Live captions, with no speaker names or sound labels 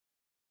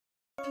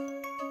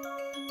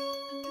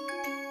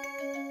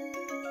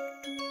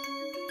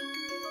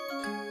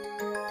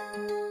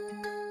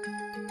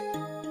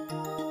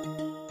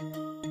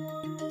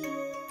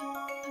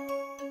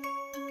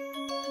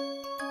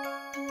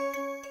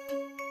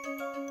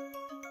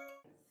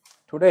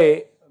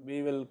Today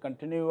we will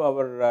continue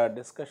our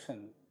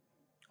discussion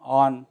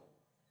on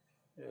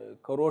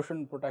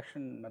corrosion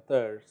protection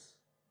methods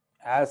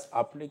as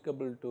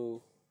applicable to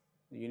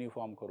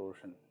uniform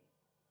corrosion.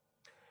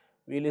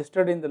 We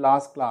listed in the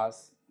last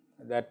class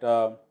that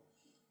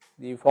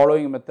the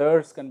following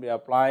methods can be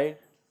applied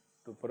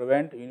to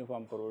prevent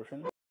uniform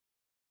corrosion.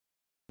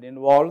 It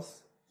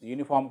involves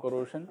uniform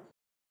corrosion,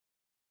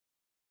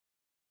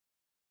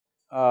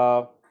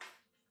 uh,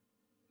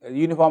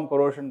 uniform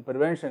corrosion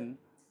prevention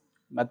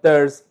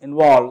methods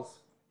involves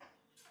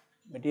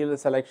material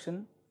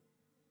selection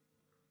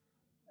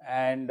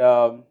and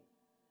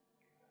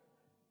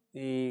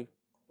the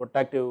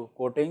protective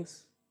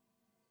coatings,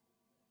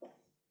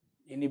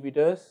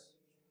 inhibitors,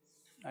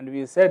 and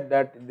we said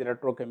that the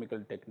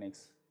electrochemical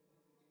techniques.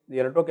 The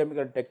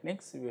electrochemical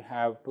techniques, we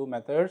have two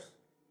methods,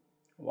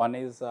 one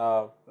is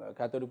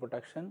cathodic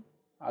protection,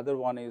 other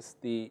one is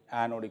the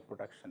anodic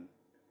protection.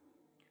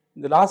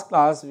 In the last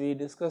class we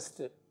discussed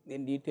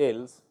in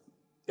details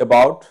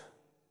about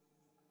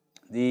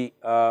the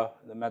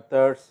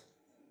methods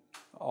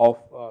of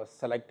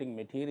selecting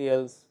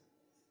materials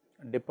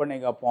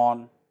depending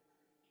upon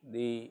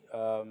the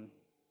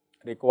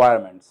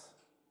requirements,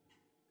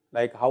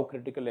 like how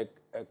critical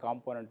a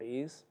component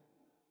is.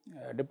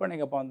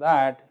 Depending upon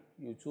that,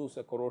 you choose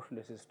a corrosion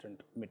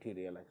resistant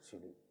material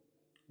actually,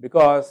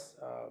 because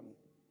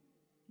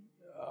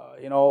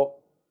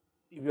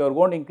if you are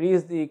going to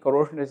increase the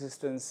corrosion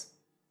resistance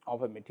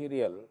of a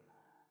material,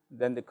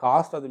 then the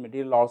cost of the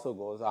material also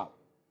goes up.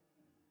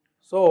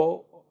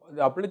 So,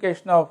 the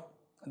application of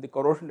the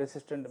corrosion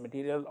resistant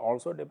material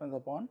also depends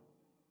upon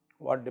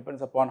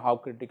how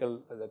critical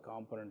the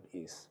component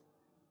is.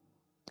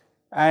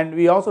 And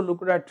we also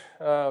looked at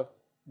the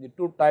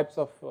two types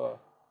of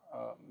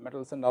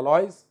metals and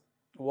alloys,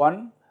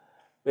 one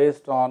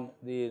based on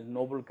the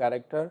noble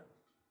character,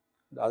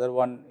 the other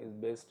one is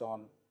based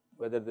on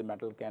whether the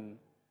metal can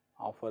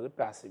offer the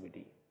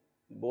passivity.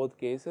 In both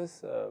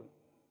cases,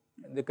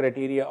 the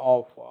criteria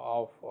of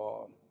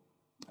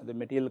the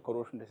material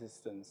corrosion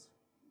resistance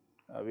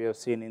we have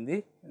seen in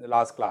the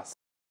last class.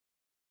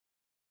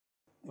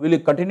 We will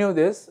continue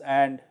this,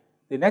 and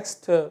the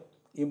next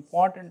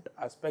important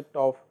aspect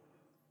of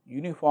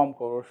uniform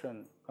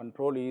corrosion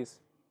control is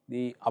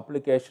the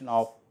application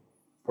of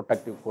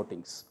protective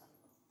coatings.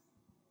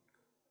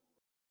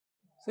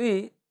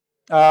 See,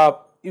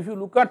 if you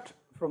look at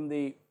from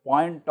the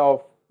point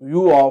of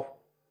view of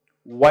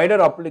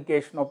wider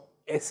application of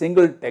a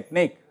single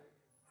technique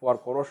for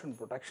corrosion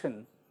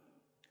protection,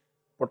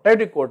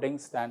 protective coating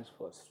stands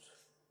first.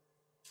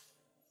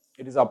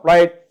 It is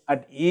applied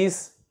at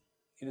ease,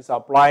 it is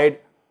applied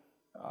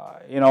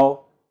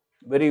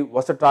very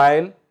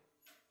versatile,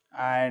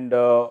 and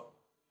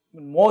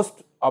in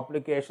most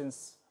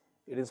applications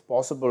it is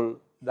possible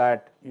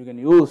that you can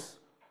use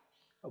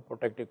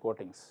protective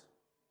coatings.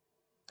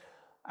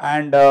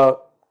 And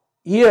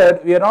here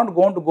we are not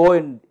going to go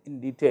in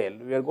detail,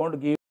 we are going to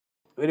give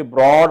very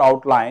broad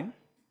outline.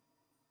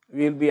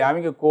 We will be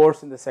having a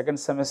course in the second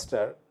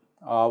semester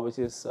which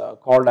is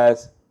called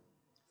as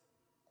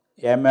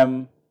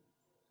MM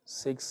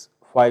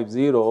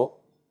 650.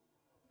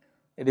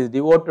 It is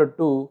devoted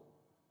to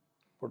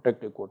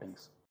protective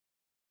coatings.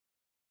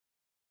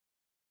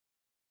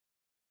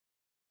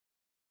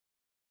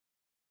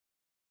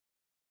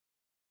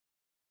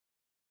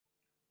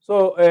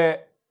 So,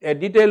 a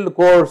detailed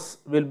course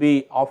will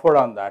be offered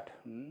on that.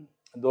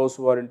 Those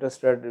who are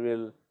interested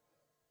will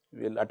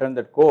attend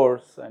that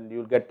course, and you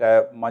will get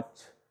a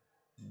much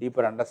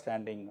deeper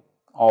understanding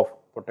of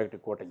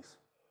protective coatings.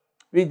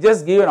 We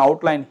just give an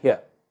outline here.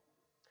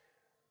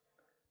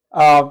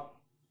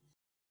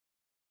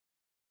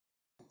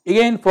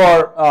 Again,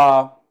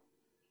 for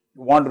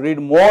you want to read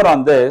more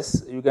on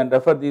this, you can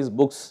refer these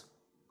books.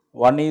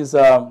 One is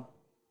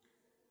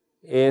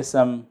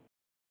ASM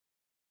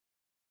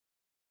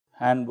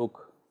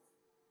handbook,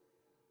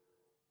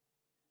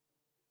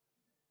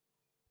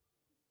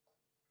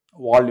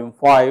 volume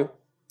 5,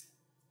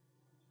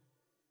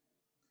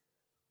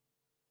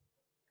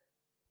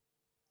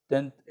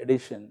 10th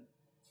edition,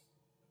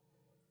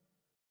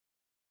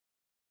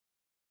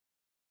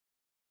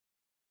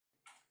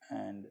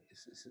 and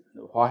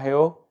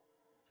Ohio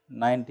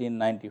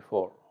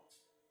 1994.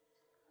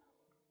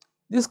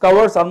 This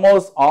covers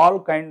almost all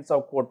kinds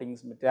of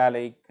coatings,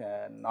 metallic,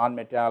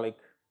 non-metallic,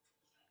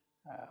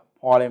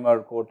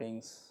 polymer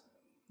coatings,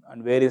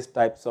 and various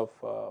types of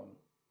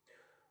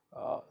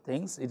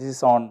things. It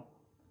is on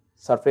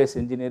surface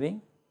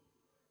engineering.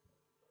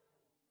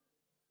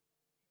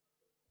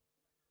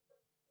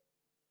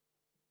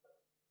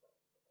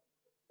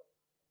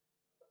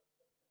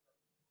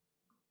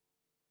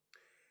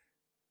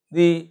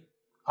 The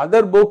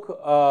other book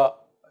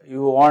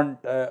you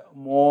want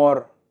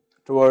more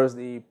towards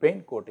the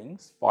paint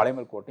coatings,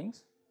 polymer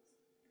coatings,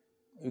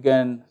 you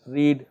can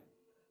read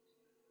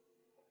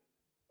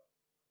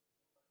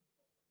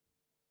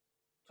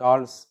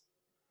Charles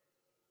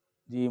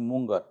G.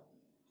 Munger.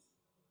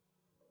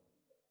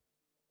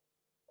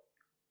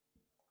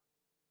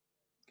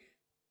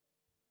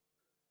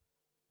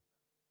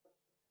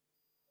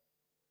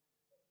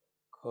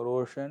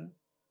 corrosion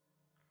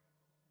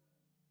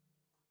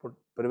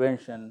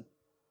prevention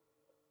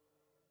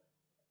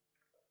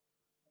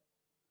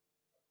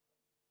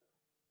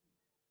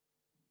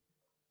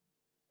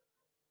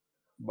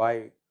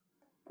by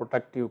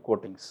protective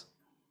coatings.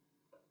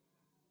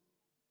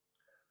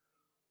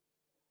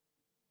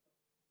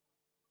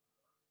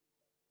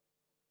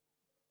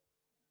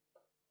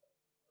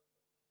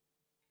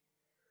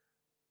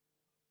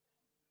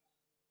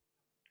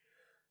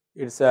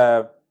 It's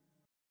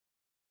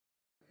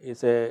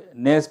a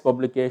NACE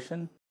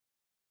publication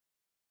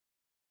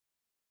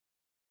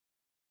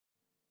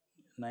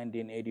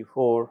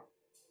 1984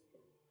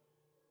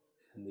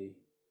 in the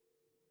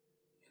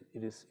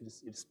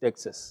it's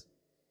Texas,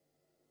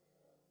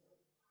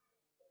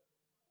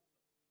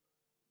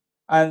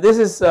 and this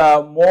is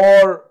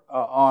more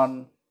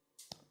on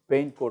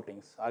paint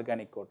coatings,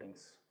 organic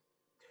coatings.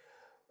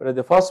 But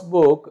the first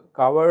book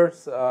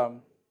covers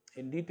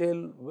in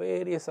detail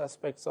various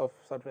aspects of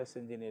surface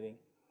engineering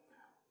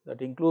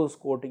that includes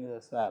coatings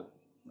as well.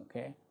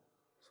 Okay.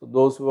 So,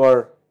 those who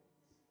are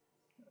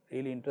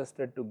really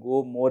interested to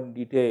go more in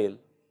detail,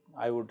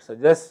 I would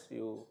suggest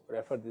you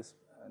refer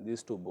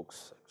these two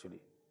books actually.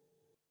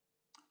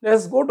 Let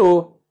us go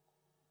to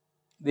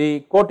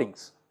the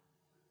coatings.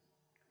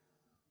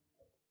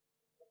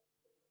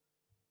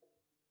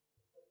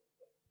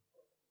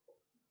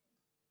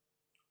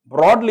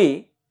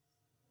 Broadly,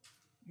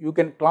 you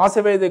can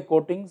classify the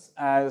coatings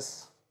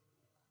as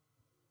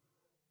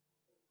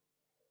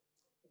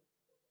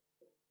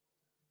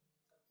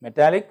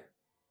metallic,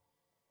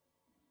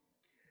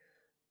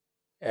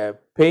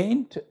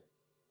 paint,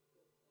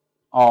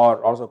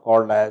 or also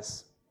called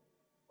as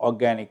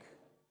organic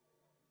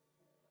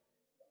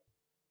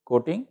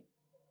coating.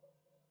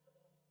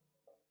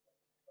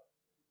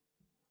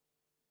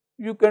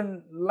 You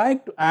can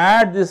like to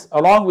add this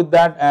along with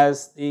that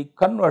as the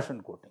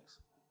conversion coatings.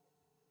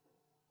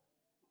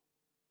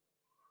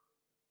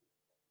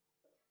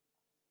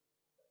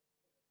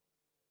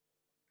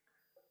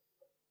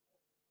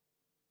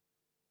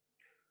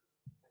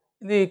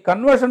 The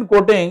conversion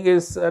coating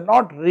is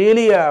not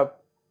really a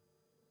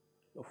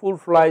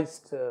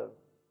full-fledged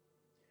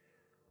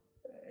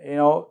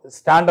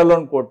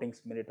standalone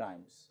coatings many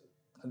times.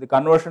 The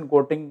conversion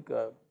coating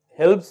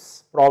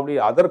helps probably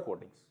other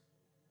coatings.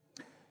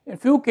 In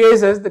few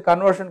cases the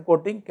conversion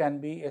coating can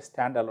be a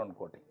standalone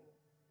coating.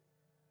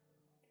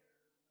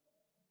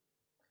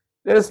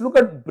 Let us look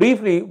at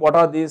briefly what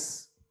are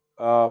these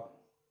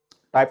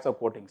types of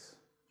coatings.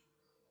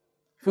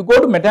 If you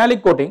go to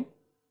metallic coating,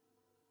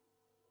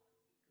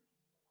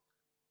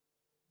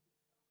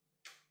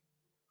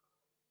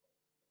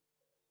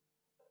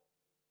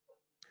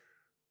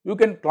 you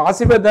can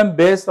classify them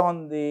based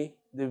on the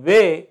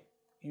way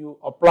you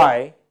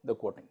apply the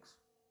coatings.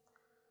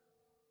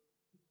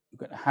 You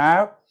can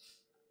have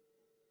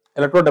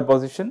electrode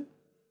deposition,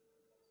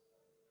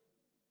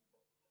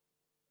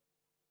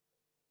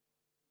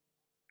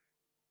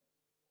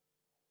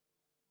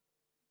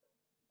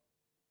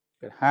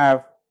 you can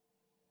have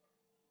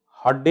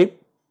hot dip,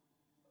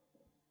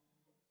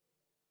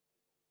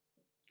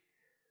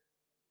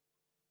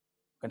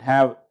 you can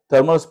have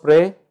thermal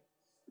spray,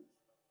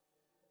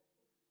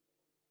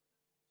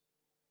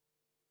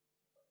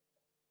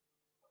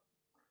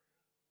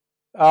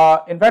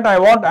 in fact, I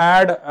want to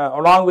add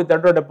along with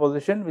electrode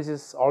deposition, which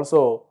is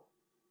also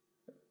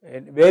a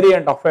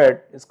variant of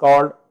it, is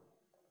called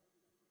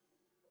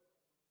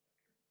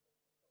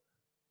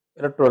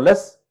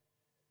electroless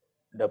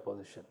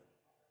deposition.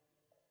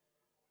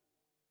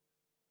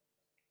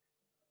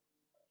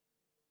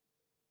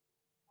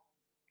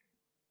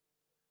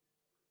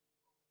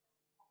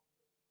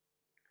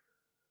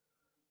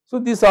 So,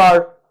 these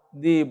are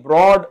the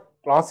broad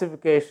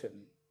classification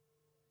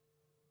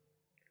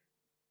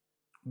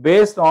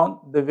based on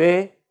the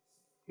way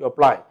you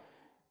apply.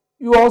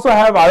 You also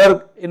have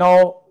other,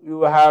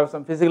 you have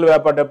some physical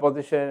vapor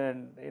deposition,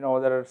 and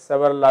there are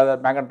several other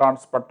magnetron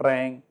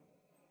sputtering,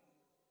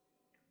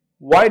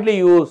 widely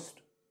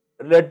used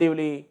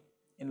relatively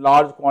in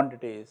large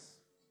quantities.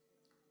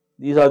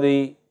 These are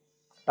the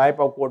type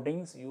of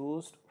coatings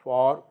used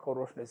for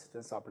corrosion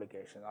resistance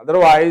application.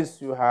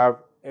 Otherwise, you have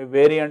a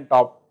variant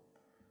of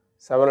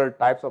several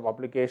types of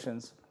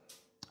applications.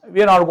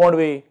 We are not going to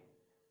be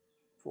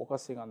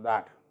focusing on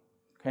that,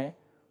 okay,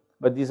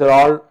 but these are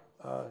all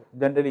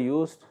generally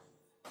used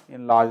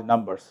in large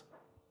numbers.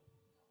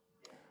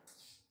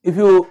 If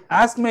you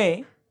ask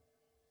me,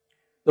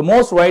 the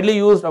most widely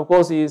used of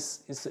course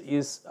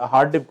is a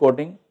hard dip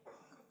coating,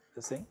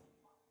 this thing.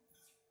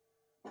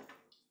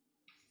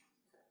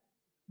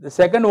 The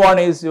second one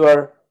is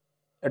your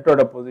electrode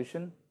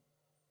deposition.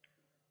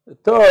 The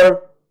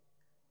third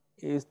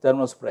is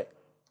thermal spray.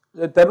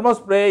 The thermal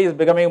spray is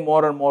becoming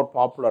more and more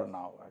popular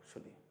now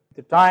actually. At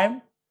the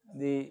time,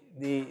 the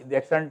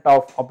extent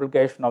of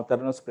application of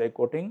thermal spray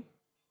coating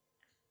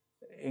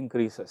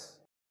increases.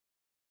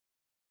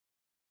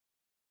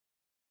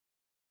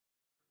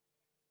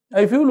 Now,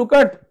 if you look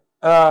at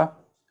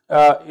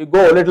you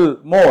go a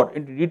little more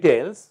into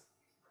details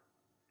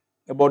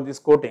about these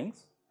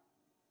coatings,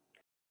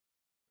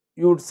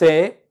 you would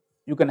say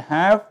you can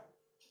have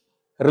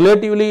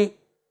relatively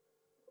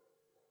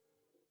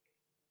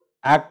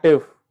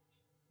active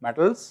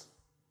metals,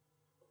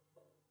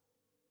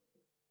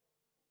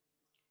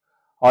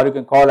 or you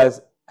can call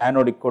as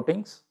anodic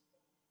coatings,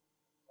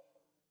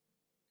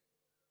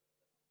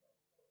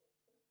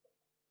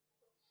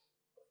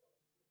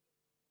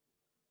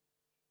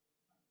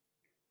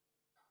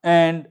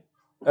 and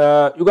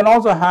you can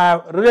also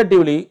have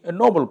relatively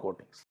noble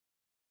coatings.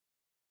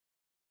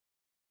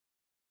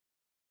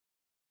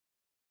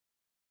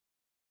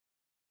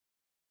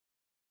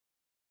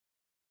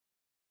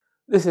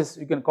 This is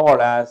you can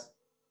call as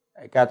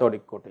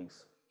cathodic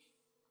coatings.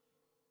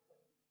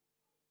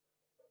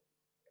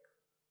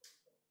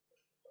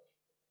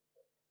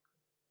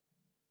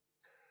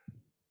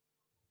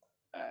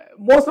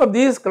 Most of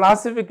these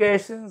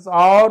classifications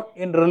are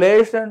in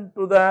relation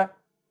to the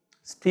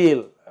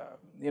steel,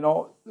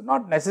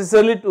 not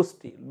necessarily to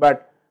steel,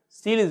 but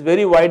steel is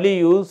very widely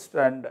used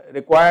and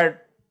required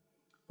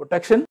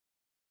protection.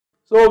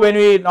 So, when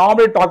we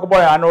normally talk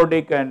about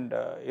anodic and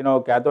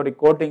cathodic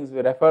coatings, we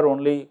refer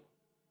only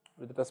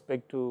with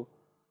respect to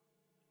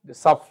the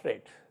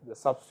substrate. The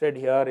substrate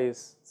here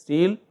is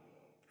steel.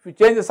 If you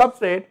change the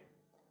substrate,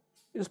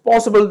 it is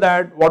possible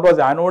that what was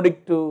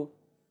anodic to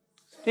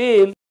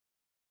steel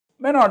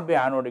may not be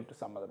anodic to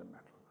some other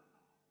metal.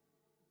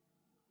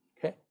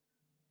 Okay.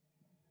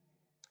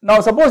 Now,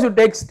 suppose you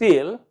take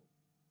steel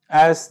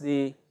as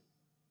the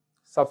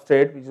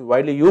substrate which is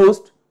widely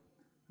used,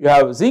 you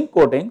have zinc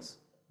coatings,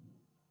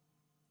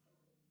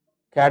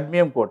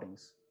 cadmium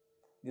coatings,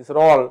 these are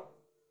all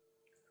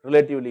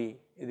relatively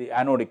the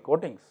anodic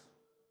coatings.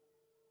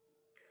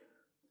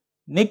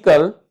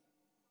 Nickel,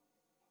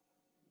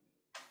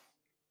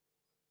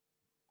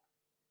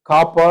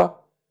 copper,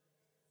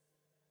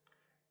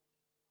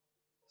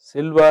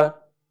 silver,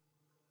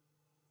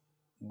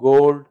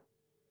 gold,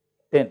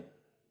 tin.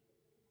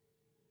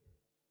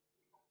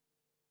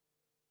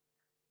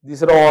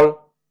 These are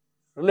all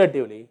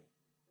relatively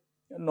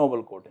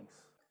noble coatings.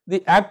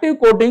 The active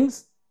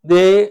coatings,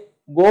 they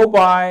go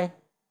by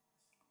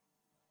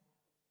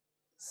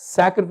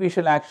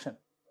sacrificial action.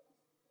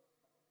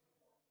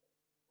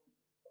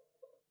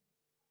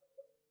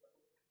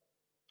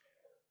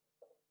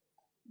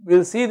 We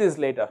will see this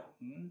later,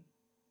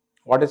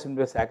 what is meant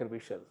by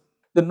sacrificial.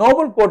 The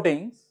noble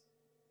coatings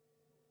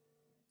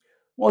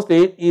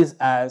mostly is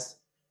as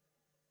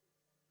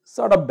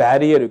sort of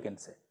barrier, you can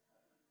say.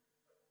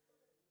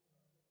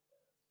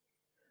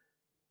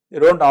 They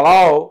do not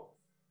allow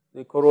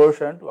the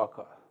corrosion to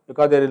occur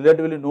because they are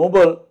relatively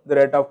noble, the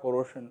rate of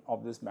corrosion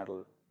of this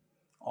metal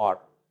are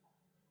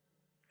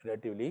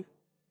relatively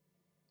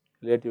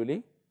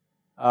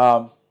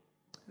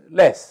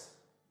less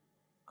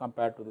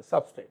compared to the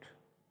substrate.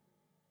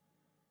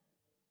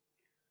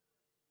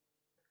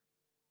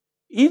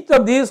 Each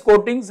of these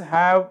coatings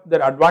have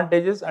their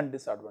advantages and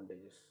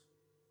disadvantages.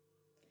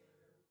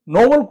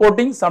 Noble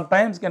coatings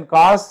sometimes can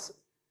cause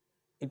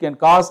a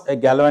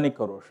galvanic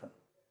corrosion.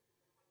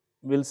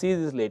 We will see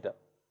this later.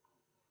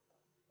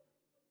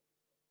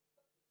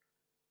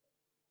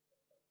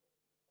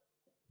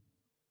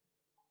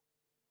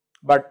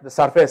 But the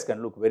surface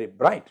can look very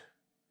bright.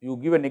 You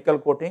give a nickel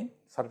coating,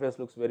 surface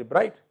looks very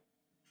bright.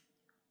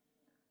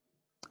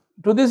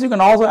 To this you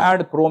can also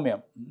add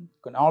chromium. You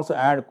can also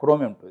add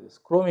chromium to this.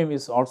 Chromium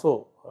is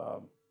also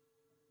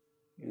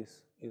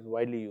is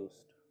widely used.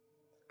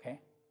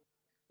 Okay.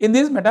 In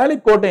these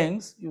metallic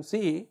coatings, you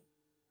see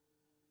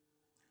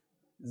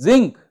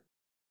zinc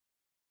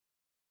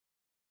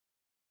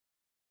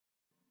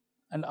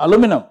and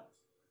aluminum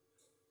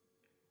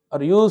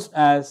are used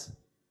as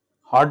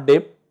hot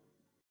dip.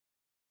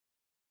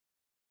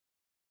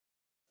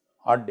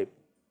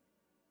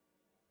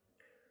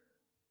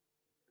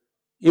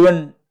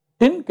 Even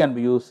tin can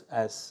be used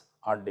as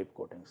hot dip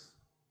coatings.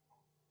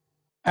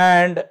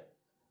 And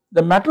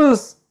the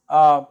metals,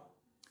 high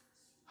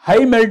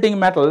melting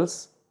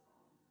metals,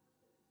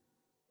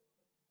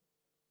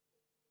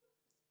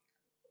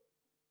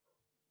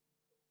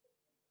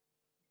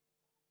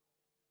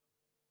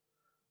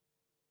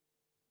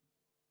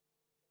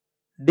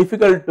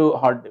 difficult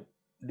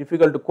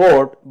to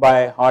coat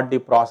by hot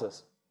dip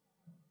process.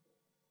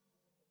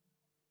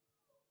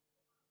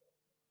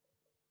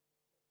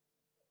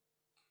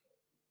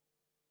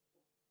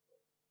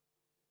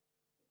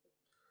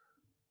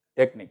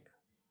 Technique,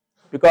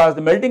 because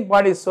the melting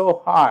point is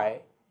so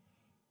high,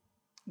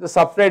 the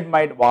substrate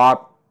might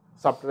warp,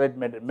 substrate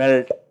might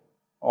melt,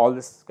 all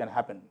this can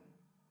happen.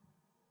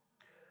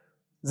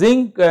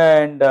 Zinc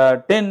and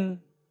tin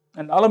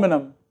and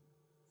aluminum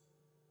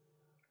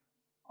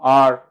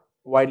are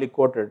widely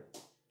coated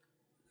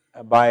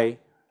by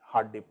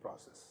hot dip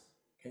process.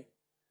 Okay.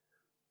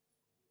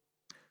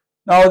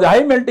 Now, the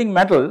high melting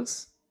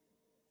metals,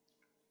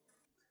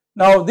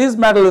 now these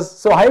metals,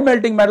 so high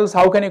melting metals,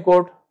 how can you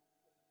coat?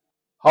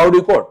 How do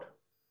you coat?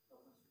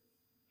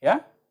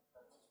 Yeah,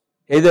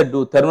 either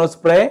do thermal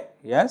spray,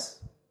 yes,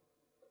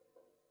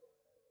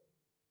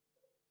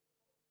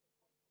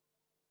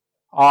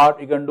 or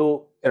you can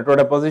do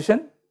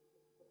electrodeposition,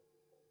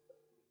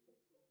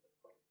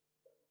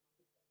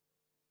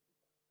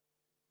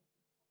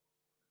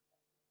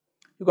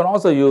 You can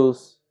also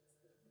use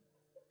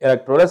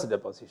electroless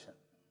deposition.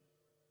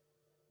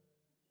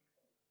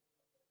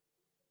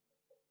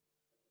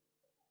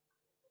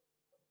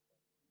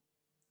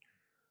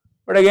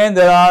 But again,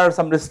 there are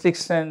some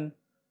restriction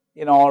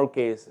in all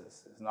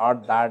cases. It's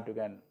not that you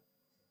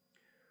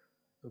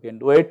can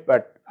do it,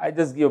 but I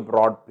just give a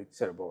broad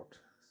picture about.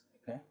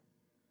 Okay.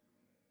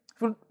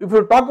 If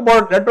you talk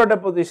about electro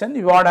deposition, if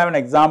you want to have an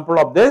example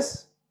of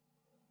this,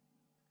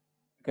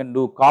 you can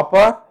do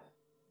copper,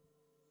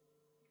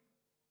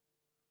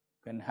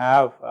 you can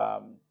have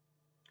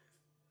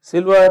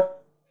silver,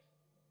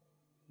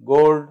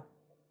 gold,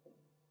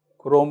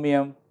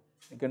 chromium,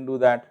 you can do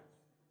that.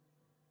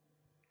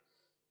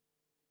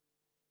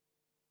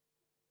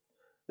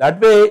 That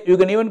way you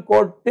can even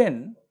coat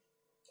tin,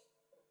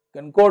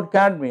 you can coat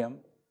cadmium,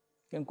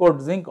 you can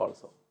coat zinc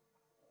also.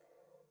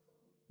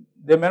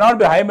 They may not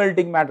be high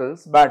melting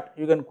metals, but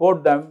you can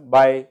coat them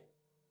by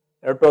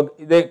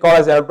they call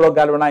as electro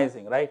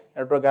galvanizing, right?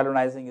 Electro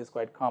galvanizing is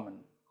quite common.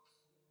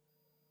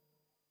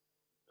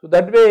 So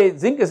that way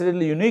zinc is a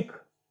little unique.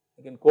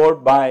 You can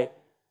coat by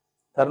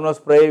thermal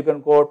spray, you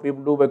can coat,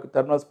 people do by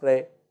thermal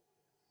spray,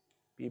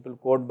 people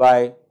coat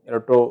by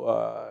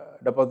electro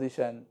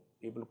deposition,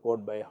 people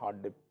coat by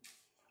hot dip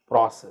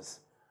process,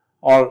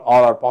 all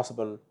are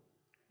possible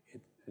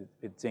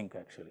with zinc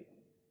actually.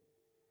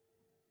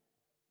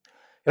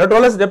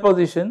 Electroless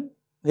deposition,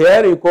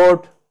 here you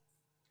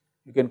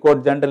can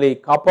coat generally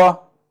copper,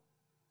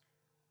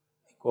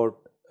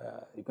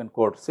 you can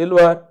coat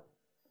silver,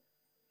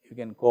 you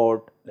can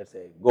coat let us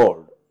say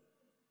gold,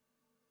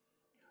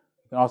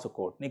 you can also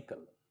coat nickel.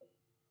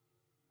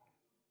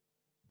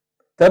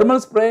 Thermal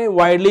spray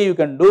widely you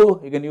can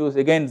use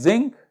again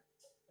zinc,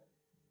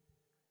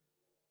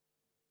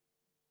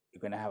 you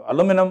can have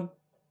aluminum,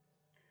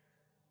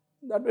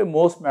 that way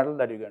most metal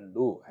that you can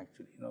do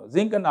actually.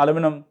 Zinc and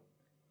aluminum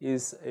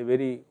is a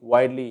very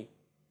widely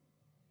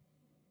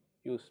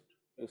used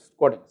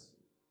coatings.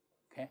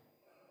 Okay.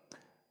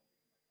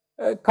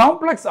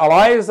 Complex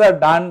alloys are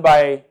done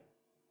by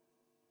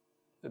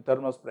the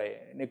thermal spray,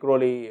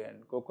 nichroli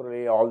and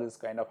cochroli, all these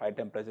kind of high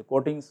temperature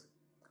coatings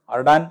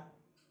are done,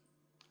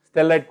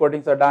 stellite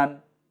coatings are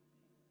done.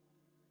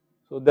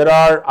 So there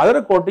are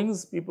other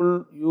coatings,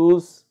 people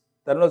use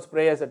thermal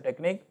spray as a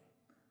technique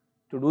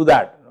to do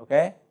that.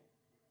 Okay.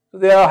 So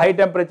there are high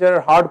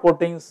temperature hard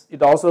coatings,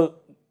 it also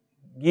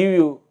give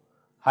you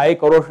high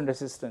corrosion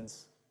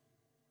resistance.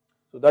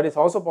 So that is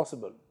also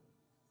possible.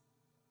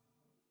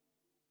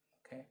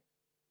 Okay.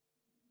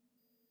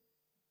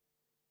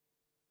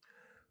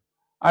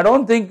 I do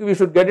not think we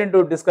should get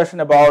into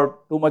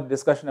too much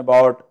discussion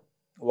about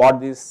what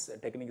these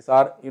techniques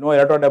are.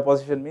 Electro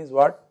deposition means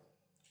what?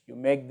 You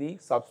make the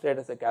substrate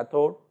as a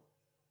cathode,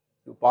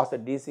 you pass a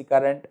DC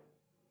current,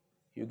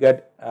 you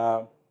get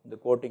the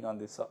coating on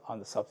the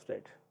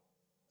substrate.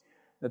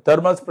 The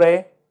thermal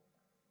spray,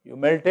 you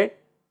melt it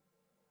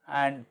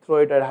and throw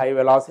it at high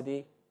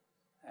velocity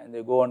and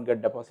they go and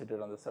get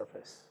deposited on the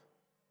surface.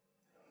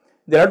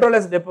 The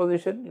electroless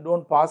deposition, you do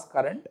not pass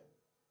current,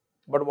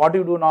 but what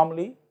you do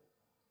normally,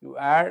 you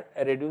add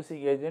a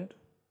reducing agent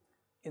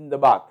in the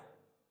bath.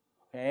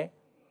 Okay.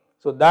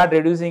 So that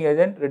reducing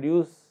agent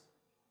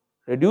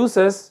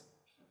reduces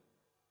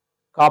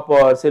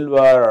copper,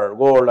 silver or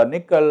gold or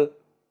nickel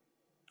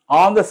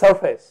on the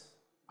surface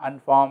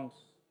and forms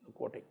the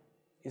coating.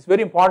 It is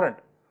very important.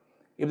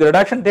 If the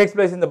reduction takes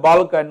place in the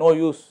bulk and no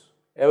use,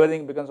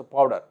 everything becomes a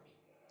powder.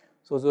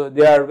 So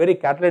they are very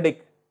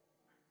catalytic,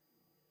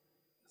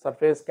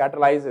 surface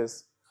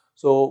catalyzes.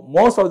 So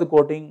most of the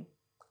coating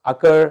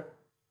occur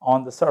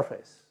on the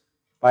surface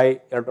by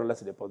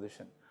electroless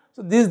deposition.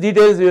 So these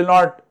details we will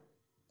not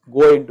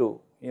go into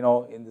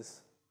in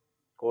this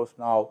course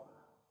now.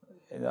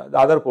 In the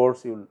other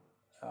course you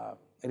will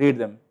read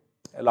them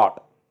a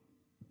lot.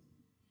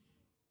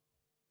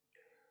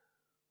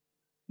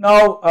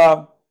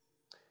 Now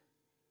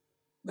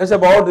that is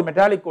about the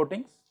metallic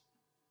coatings.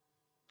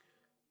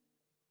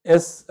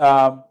 Let's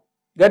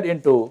get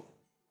into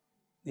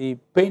the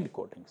paint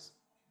coatings.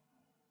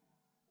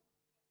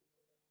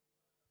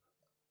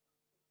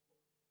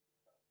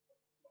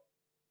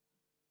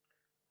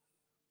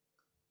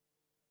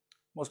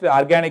 Mostly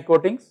organic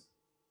coatings.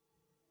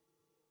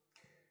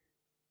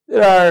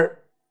 There are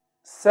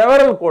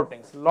several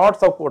coatings,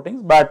 lots of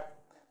coatings, but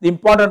the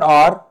important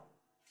are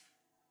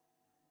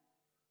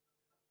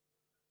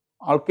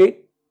alkyd,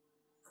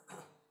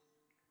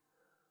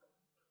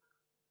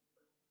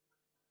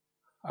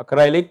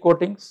 acrylic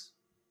coatings,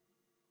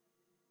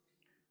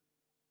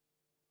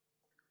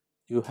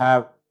 you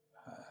have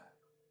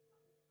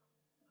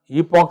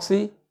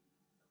epoxy,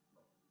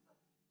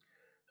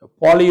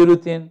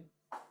 polyurethane,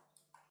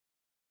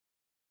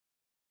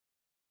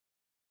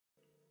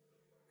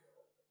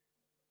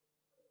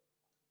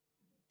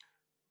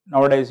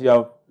 nowadays you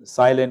have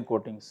silane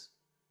coatings,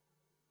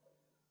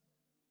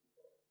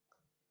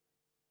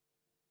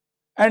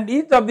 and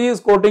each of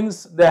these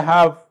coatings they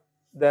have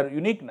their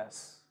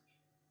uniqueness.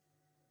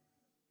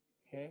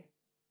 Okay.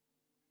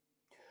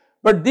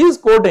 But these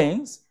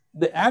coatings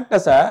they act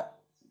as a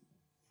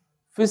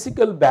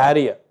physical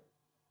barrier.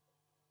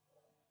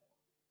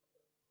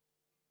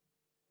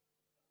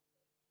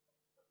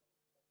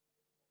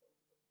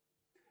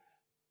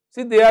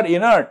 See, they are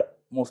inert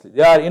mostly,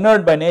 they are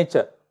inert by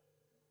nature.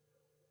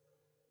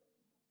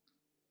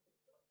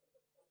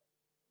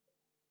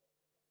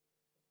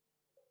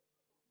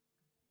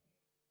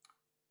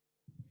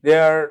 They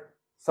are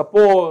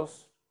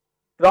supposed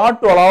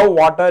not to allow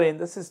water in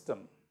the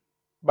system,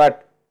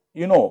 but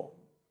you know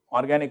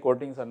organic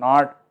coatings are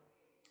not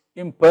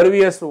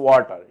impervious to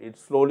water, it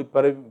slowly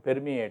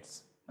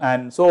permeates,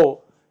 and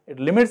so it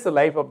limits the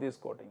life of these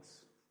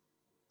coatings.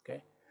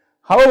 Okay.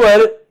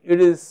 However,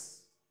 it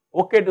is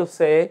okay to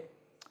say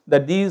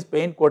that these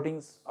paint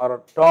coatings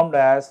are termed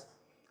as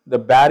the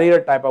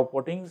barrier type of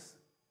coatings.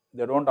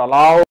 They do not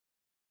allow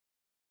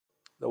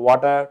the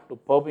water to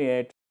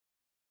permeate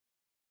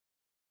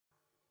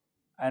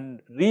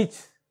and reach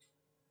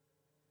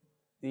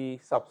the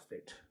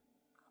substrate.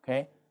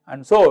 Okay.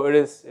 And so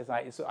it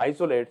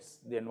isolates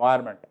the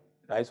environment,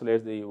 it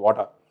isolates the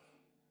water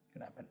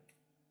can happen.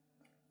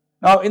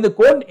 Now in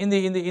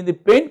the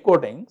paint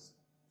coatings,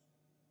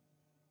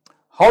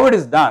 how it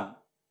is done?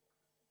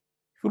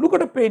 If you look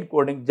at a paint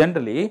coating,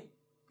 generally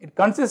it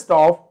consists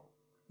of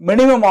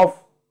minimum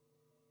of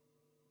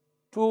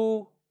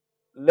 2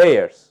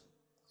 layers.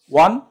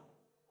 One,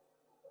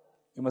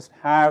 you must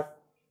have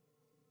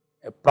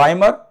a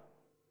primer,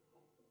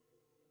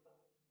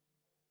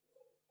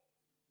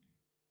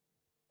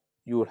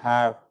 you would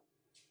have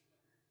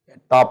a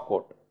top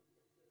coat.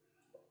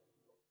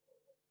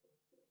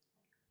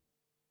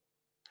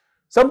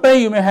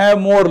 Sometimes you may have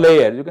more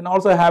layers, you can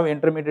also have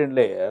intermediate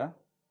layers,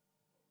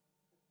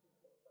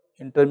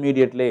 you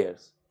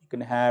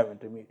can have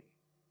intermediate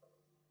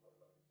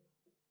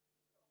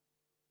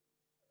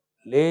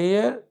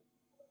layer,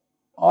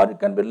 or it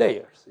can be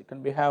layers, it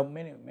can be have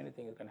many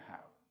things you can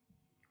have.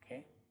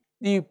 Okay.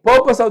 The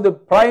purpose of the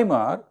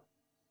primer,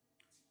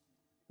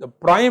 the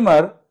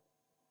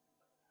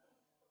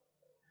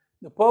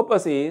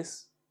purpose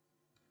is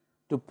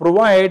to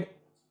provide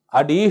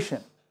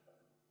adhesion.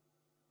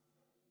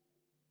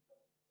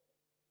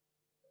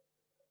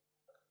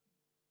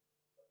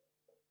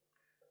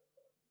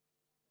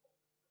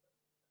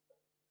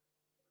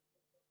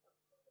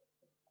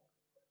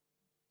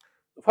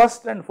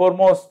 First and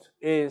foremost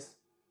is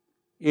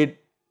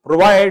it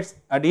provides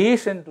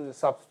adhesion to the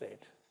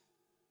substrate.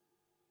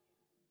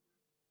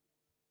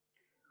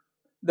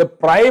 The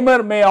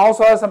primer may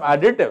also have some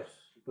additives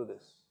to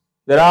this.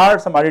 There are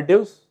some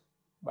additives,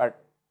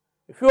 but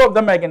a few of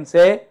them I can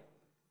say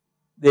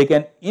they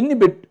can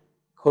inhibit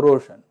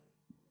corrosion.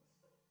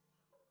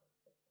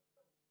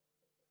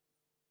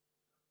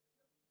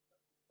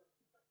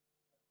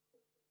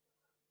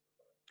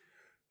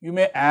 You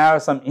may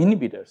have some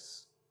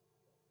inhibitors.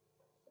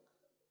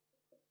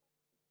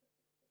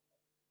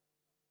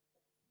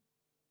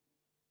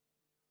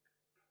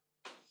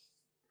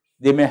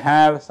 They may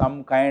have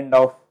some kind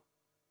of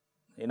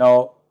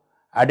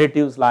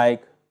additives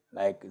like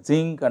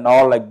zinc and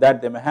all like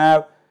that.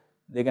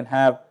 They can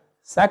have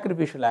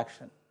sacrificial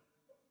action.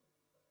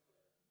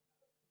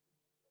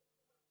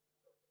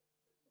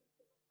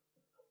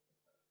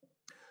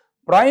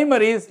 Primer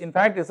is in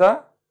fact is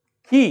a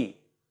key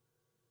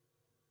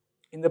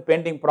in the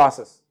painting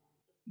process.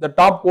 The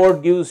top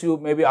coat gives you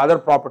maybe other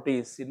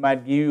properties, it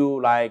might give you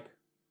like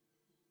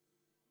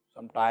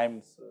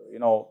sometimes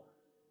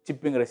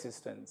chipping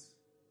resistance,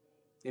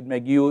 it may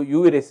give you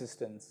UV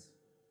resistance.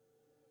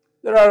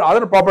 There are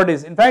other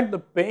properties. In fact, the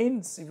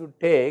paints if you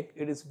take,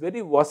 it is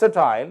very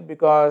versatile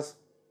because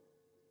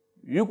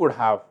you could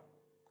have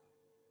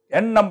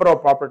n number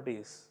of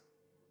properties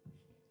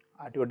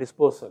at your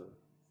disposal.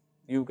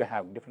 You can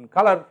have different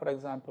color, for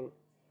example,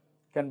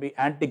 can be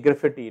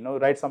anti-graffiti,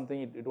 write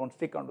something, it won't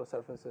stick onto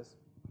surfaces,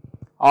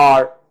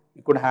 or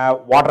you could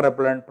have water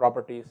repellent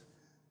properties.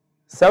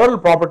 Several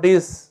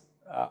properties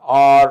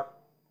are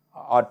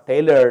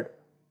tailored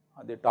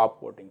on the top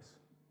coatings.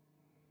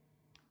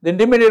 The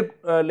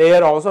intermediate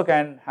layer also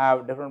can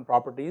have different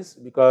properties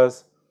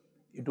because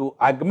to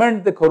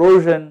augment the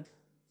corrosion,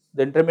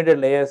 the intermediate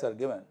layers are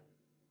given.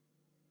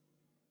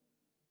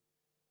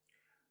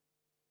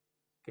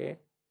 Okay.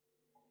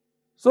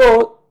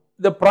 So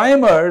the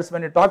primers,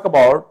 when you talk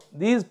about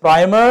these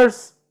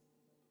primers,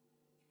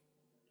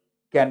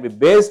 can be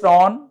based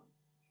on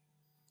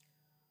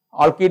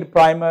alkyd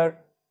primer,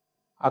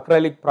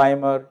 acrylic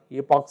primer,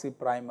 epoxy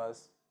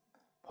primers,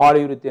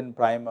 polyurethane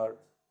primer,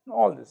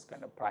 all this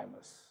kind of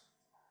primers.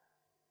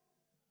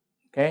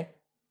 Okay.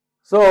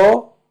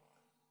 So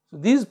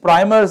these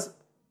primers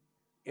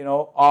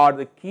are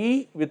the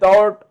key.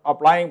 Without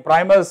applying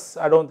primers,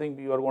 I do not think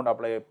you are going to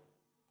apply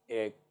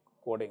a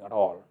coating at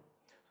all.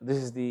 This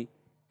is the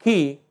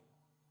key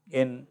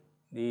in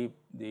the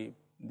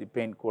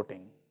paint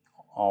coating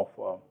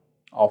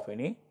of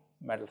any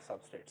metal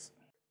substrates.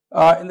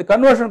 In the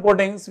conversion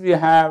coatings, we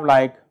have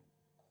like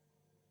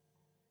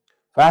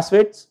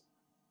phosphates,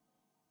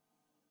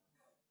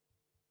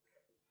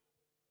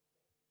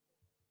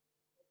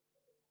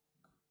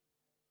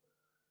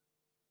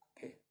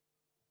 okay.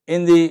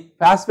 in the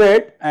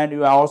phosphate, and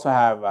you also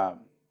have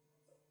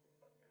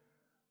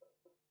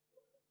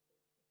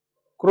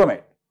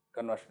chromate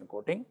conversion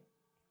coating,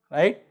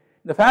 right.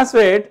 The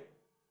phosphate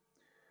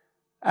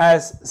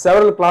has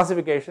several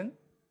classification.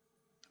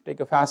 Take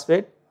a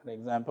phosphate for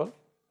example.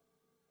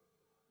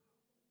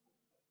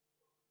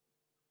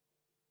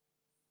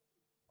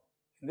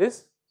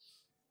 This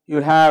you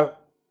will have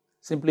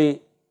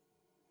simply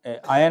a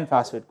iron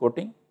phosphate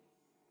coating,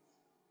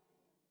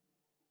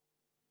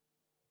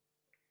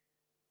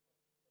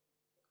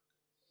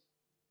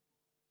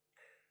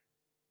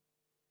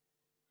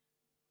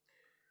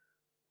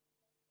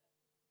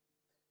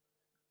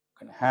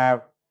 you can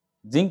have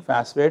zinc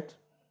phosphate,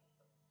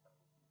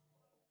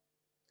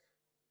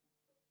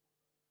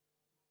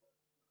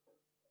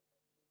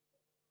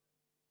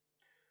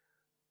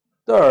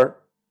 third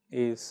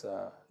is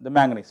the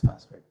manganese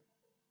phosphate.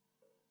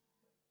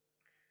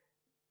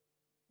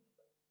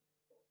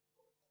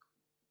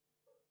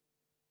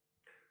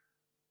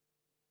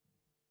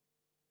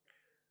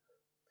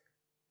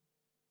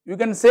 You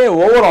can say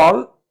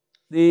overall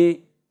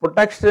the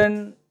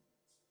protection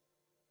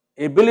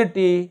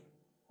ability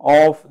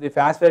of the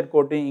phosphate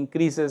coating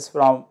increases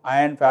from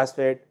iron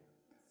phosphate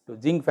to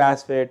zinc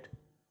phosphate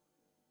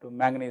to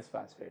manganese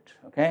phosphate,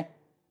 okay.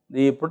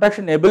 The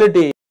protection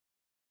ability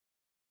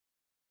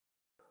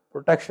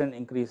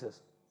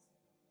increases.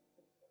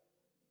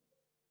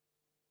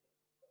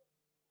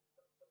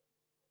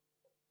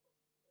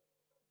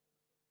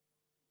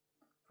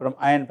 From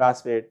iron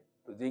phosphate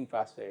to zinc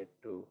phosphate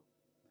to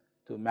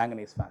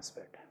manganese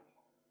phosphate.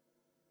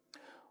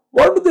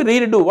 What do they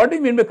really do? What do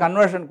you mean by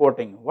conversion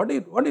coating? What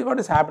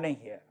is happening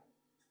here?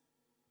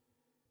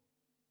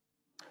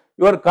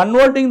 You are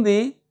converting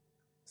the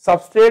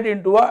substrate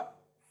into a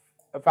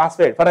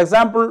phosphate. For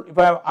example, if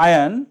I have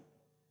iron,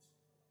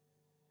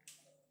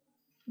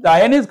 the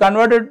iron is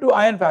converted to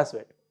iron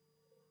phosphate.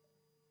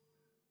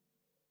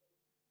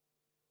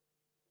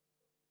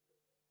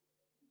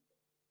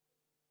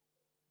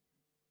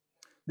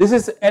 This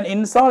is an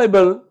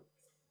insoluble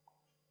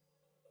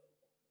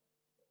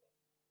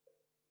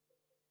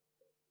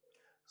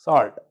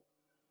salt.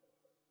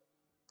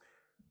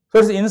 So,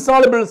 it is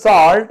insoluble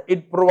salt,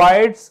 it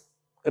provides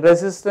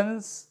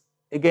resistance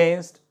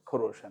against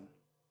corrosion.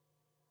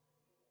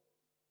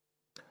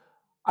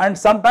 And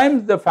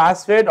sometimes the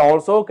phosphate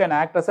also can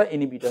act as an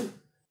inhibitor.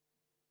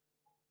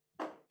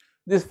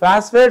 These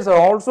phosphates are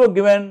also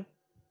given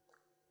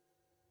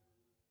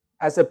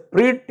as a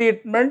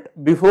pre-treatment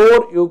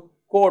before you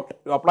coat,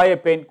 you apply a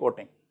paint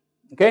coating,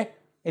 okay.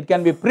 It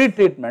can be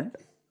pre-treatment,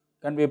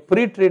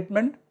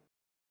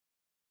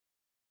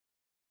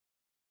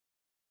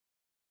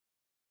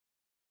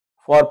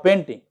 for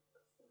painting.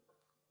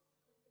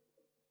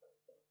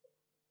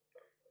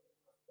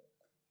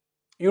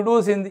 You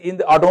do this in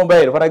the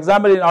automobile. For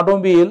example, in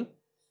automobile,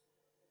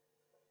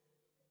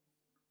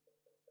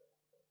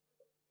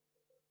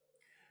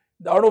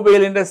 the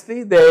automobile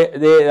industry,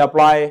 they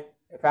apply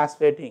a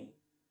phosphating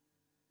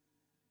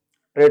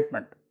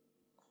treatment.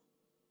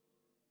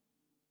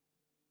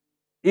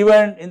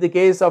 Even in the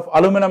case of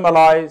aluminum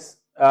alloys,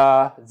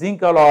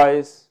 zinc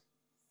alloys,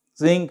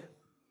 zinc,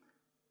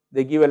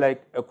 they give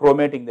like a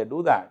chromating, they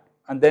do that,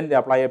 and then they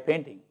apply a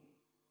painting.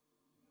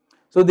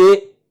 So,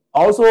 they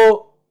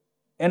also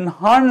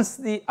enhance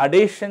the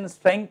adhesion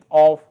strength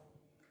of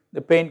the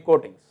paint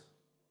coatings.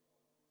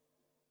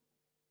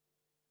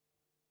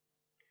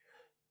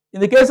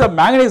 In the case of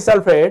manganese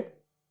sulphate,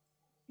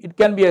 it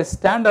can be a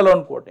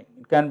standalone coating.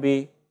 It can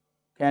be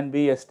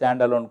a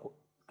standalone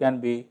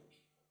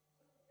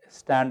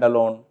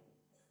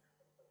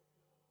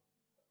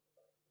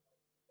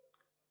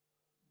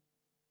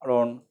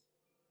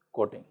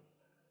coating.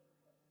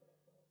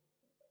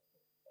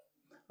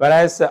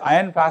 Whereas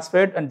iron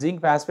phosphate and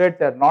zinc phosphate,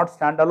 they are not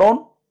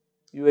standalone.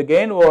 You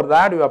again over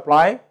that you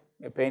apply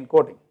a paint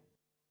coating.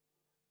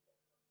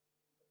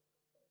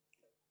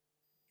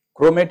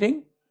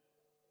 Chromating.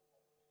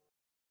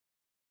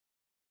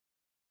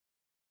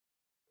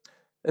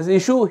 There is an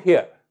issue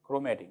here,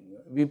 chromating.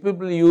 We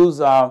people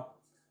use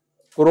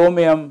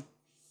chromium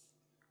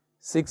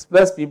 6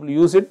 plus, people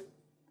use it,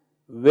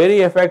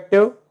 very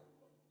effective.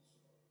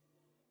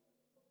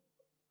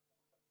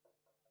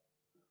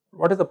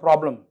 What is the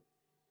problem?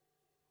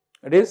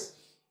 It is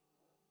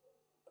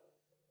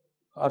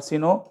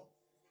carcinogenic.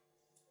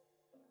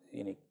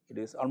 It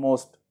is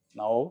almost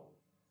now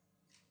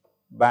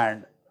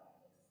banned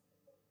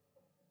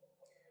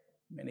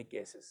in many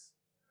cases.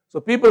 So,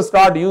 people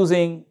start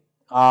using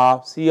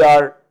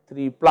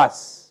Cr3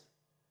 plus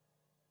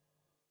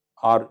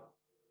or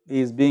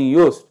is being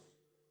used.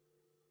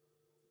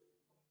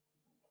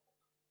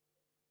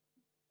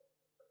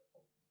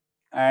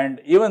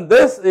 And even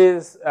this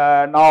is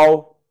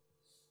now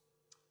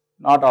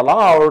not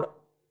allowed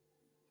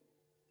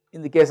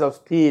in the case of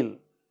steel,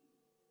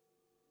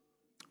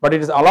 but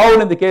it is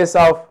allowed in the case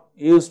of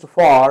used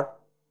for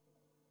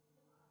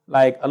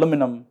like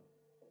aluminum,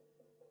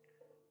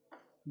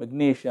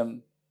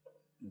 magnesium,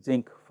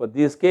 zinc. For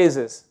these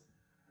cases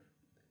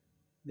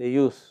they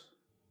use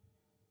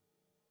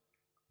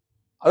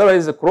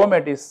Otherwise, the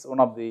chromate is one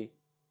of the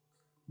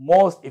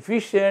most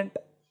efficient,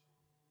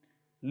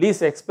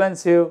 least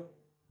expensive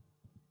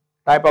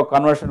type of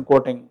conversion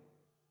coating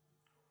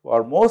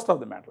for most of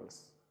the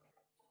metals.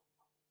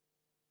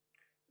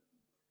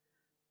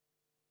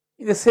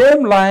 In the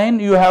same line,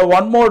 you have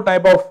one more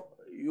type of,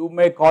 you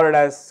may call it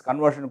as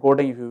conversion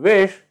coating if you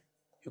wish,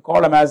 you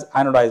call them as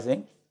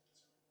anodizing.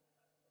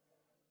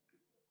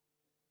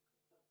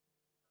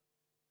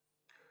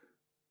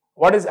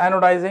 What is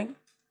anodizing?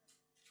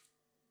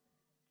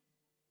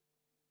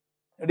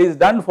 It is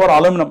done for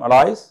aluminum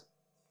alloys,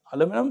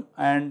 aluminum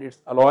and its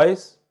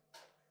alloys.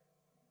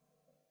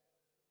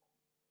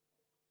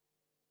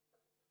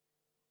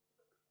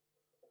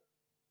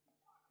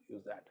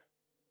 Use that.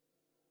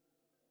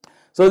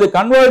 So, they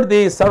convert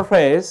the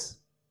surface,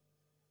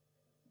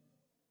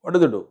 what do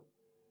they do?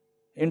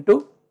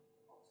 Into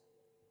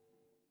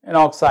an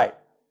oxide.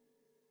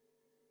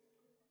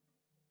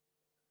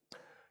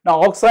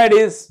 Now, oxide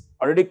is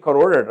already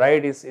corroded,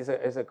 right? It's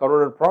a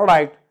corroded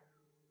product.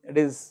 It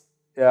is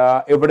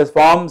if it is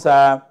forms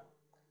a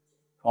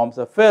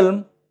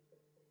film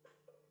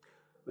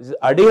which is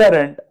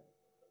adherent,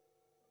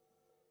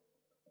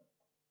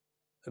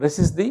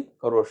 resists the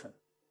corrosion.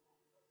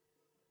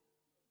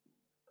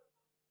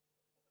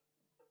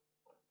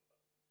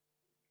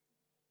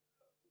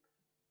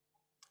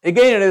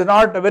 Again, it is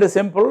not very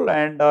simple,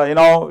 and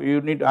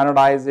you need to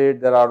anodize it.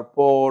 There are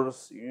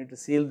pores, you need to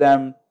seal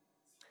them.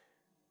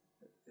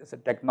 It's a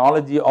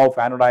technology of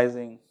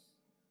anodizing,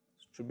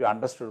 should be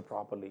understood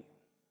properly.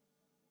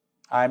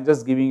 I am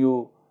just giving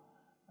you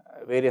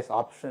various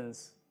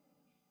options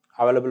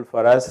available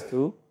for us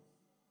to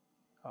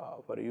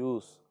for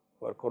use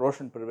for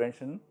corrosion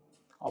prevention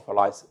of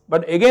alloys.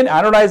 But again,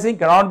 anodizing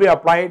cannot be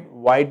applied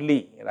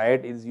widely, right?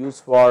 It is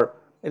used for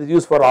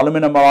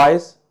aluminum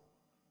alloys.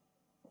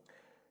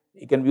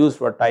 It can be used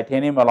for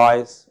titanium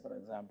alloys, for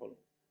example.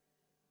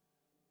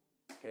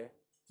 Okay,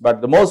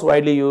 but the most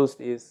widely used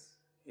is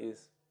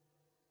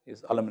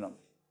aluminum.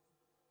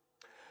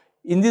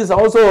 In this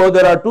also,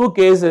 there are two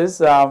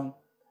cases.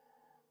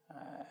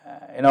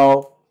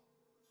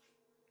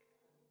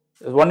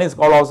 One is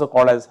also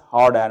called as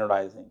hard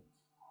anodizing.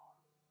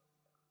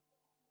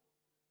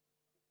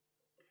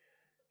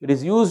 It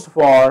is used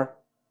for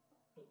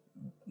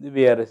the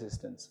wear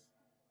resistance.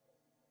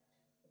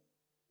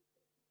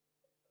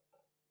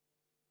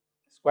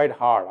 It's quite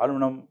hard.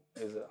 Alumina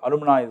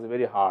is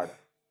very hard.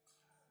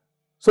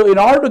 So, in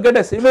order to get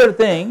a similar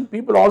thing,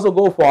 people also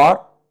go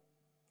for,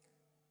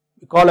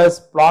 we call as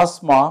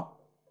plasma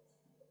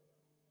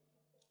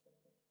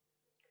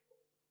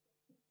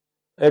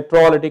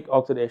electrolytic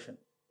oxidation.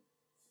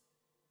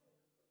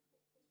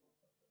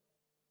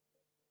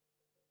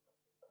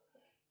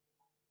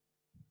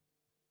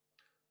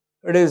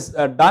 It is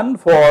done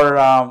for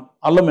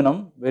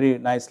aluminum very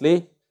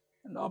nicely.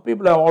 Now,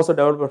 people have also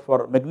developed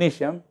for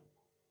magnesium.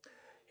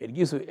 It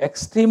gives you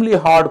extremely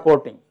hard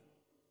coating.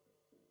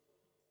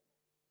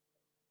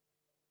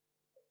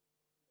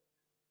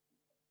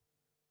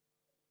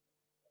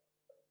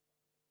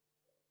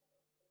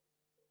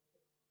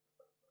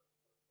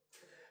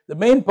 The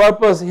main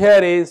purpose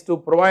here is to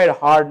provide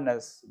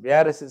hardness,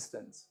 wear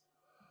resistance.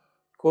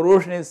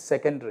 Corrosion is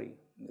secondary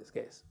in this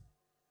case.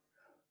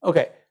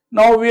 Okay.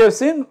 Now, we have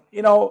seen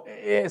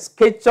a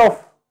sketch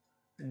of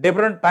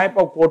different type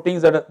of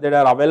coatings that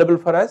are available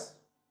for us.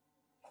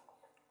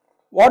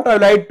 What I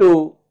would like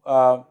to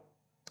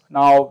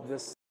now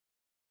just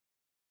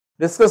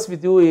discuss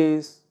with you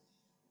is,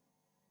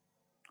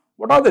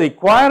 what are the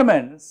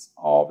requirements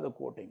of the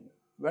coating?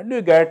 When do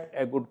you get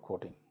a good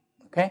coating?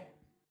 Okay.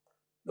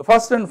 The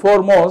first and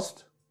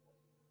foremost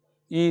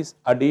is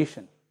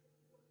adhesion.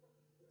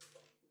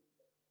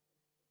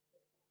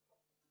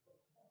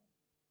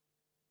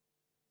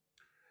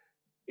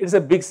 It is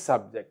a big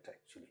subject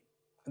actually.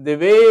 The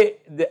way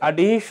the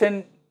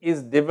adhesion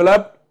is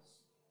developed,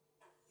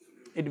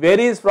 it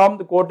varies from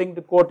the coating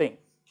to coating.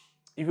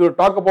 If you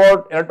talk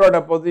about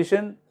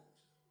electrodeposition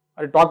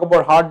or talk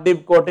about hard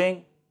dip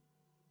coating,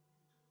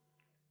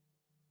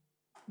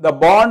 the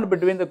bond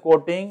between the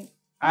coating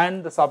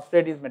and the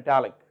substrate is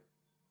metallic.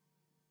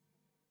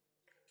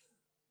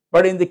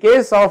 But in the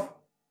case of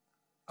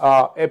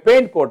a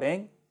paint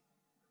coating,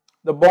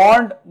 the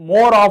bond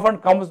more often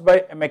comes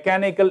by a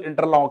mechanical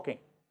interlocking.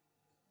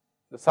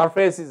 The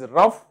surface is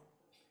rough,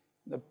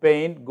 the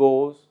paint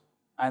goes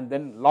and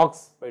then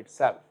locks by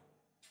itself.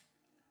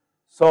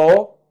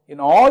 So, in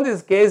all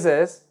these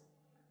cases,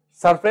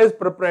 surface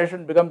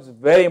preparation becomes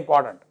very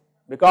important,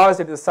 because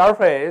it is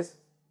surface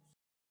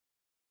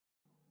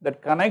that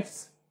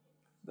connects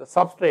the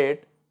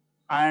substrate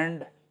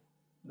and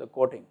the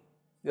coating.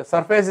 The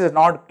surface is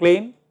not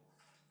clean,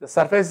 the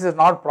surface is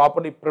not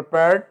properly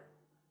prepared,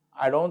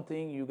 I do not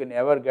think you can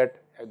ever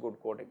get a good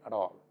coating at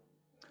all.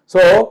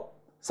 So,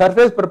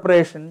 surface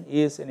preparation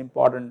is an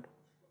important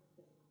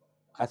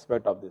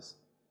aspect of this.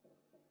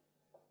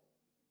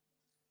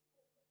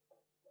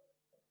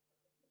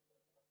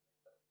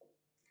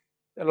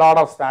 A lot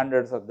of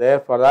standards are there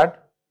for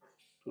that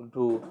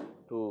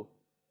to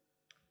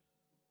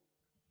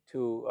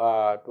to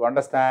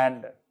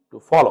understand, to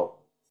follow.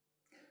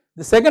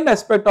 The second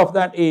aspect of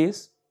that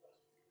is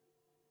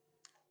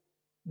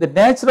the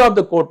nature of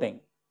the coating.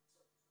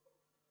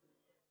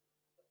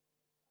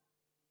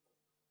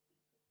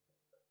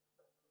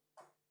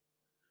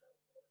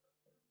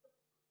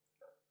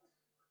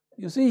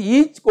 You see,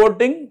 each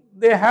coating,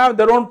 they have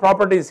their own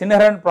properties,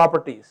 inherent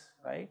properties,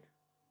 right.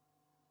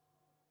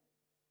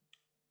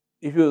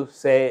 If you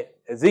say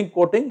a zinc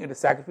coating, it is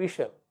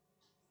sacrificial.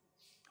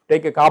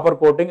 Take a copper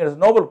coating, it is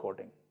noble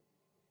coating.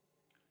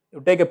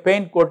 You take a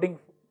paint coating,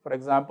 for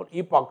example,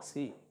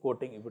 epoxy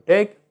coating, if you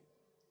take,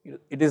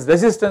 it is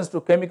resistance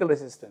to chemical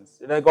resistance,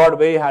 it has got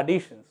very high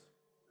adhesions,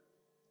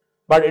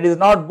 but it is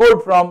not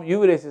good from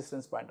UV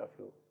resistance point of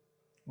view.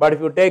 But if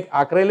you take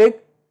acrylic,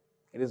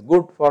 it is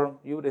good from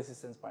UV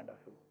resistance point of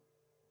view.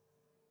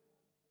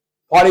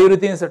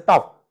 Polyurethanes are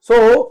tough.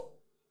 So,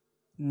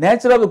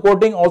 nature of the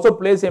coating also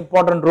plays an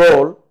important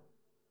role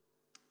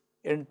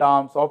in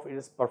terms of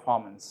its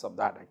performance of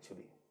that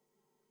actually.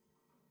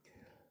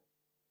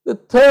 The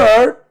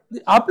third,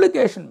 the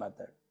application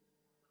method.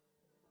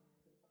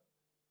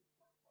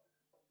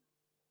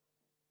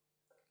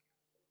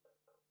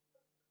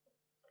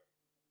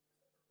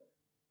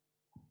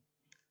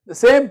 The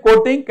same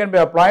coating can be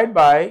applied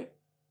by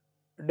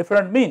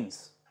different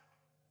means.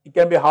 It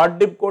can be hard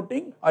dip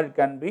coating or it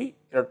can be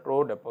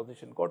electro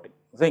deposition coating,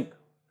 zinc.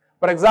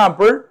 For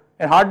example,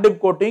 in hard dip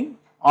coating,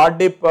 hard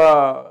dip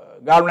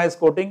galvanized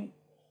coating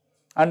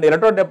and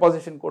electro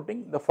deposition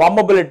coating, the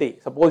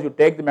formability, suppose you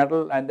take the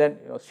metal and then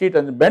sheet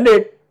and bend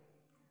it,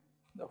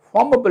 the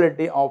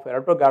formability of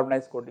electro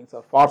galvanized coatings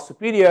are far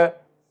superior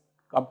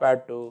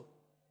compared to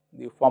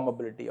the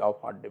formability of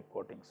hard dip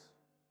coatings.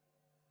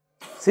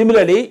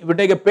 Similarly, if you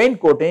take a paint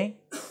coating,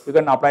 you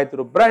can apply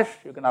through brush,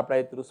 you can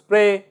apply through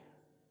spray,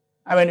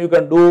 I mean you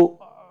can do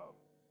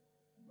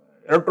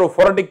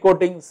electrophoretic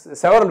coatings,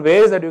 several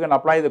ways that you can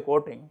apply the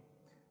coating.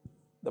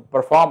 The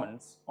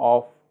performance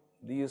of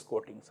these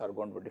coatings are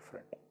going to be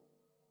different.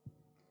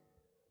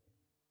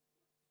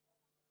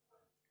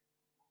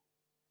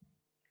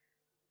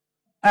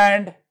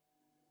 And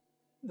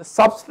the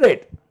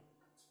substrate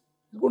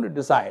is going to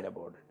decide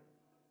about it.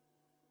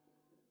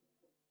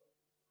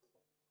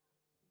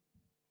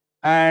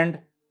 And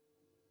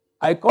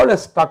I call a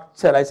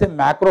structure, I say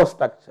macro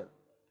structure,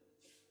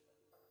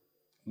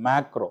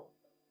 macro.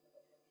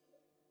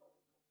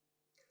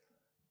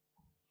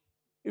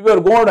 If you are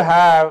going to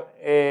have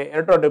a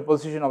electro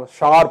deposition of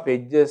sharp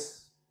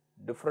edges,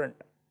 different,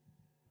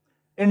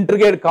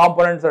 intricate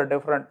components are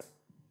different,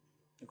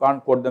 you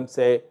can't put them,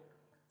 say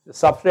the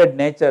substrate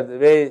nature, the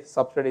way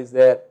substrate is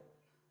there.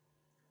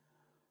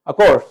 Of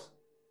course,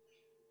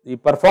 the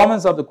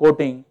performance of the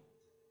coating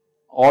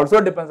also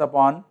depends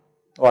upon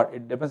what?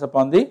 It depends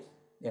upon the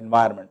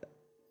environment.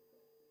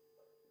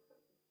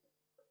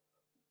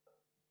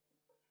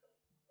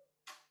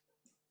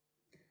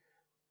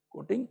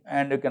 Coating,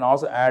 and you can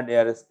also add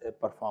here is a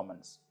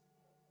performance.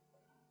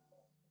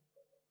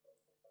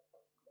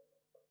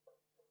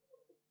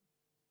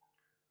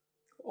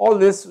 All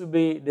this will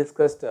be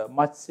discussed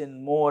much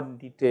in more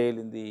detail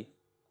in the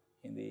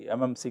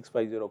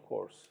MM650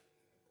 course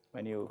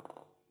when you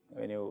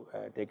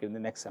take it in the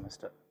next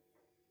semester.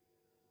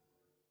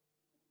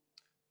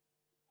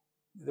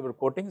 About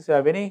coatings, you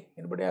have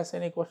anybody has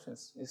any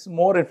questions? It is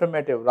more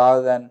informative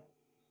rather than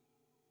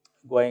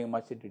going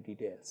much into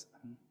details.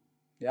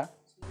 Yeah.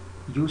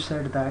 You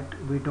said that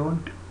we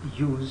don't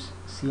use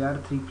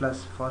Cr3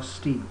 plus for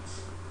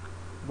steels.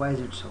 Why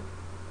is it so?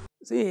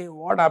 See,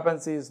 what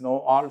happens is, no,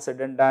 all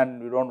said and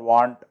done, we don't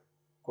want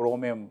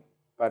chromium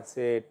per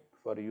se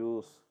for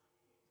use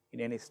in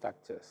any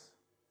structures.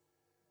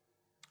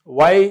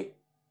 Why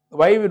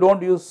we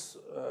don't use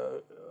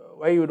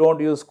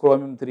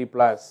chromium 3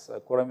 plus,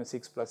 chromium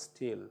 6 plus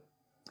steel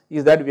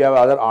is that we have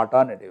other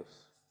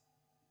alternatives.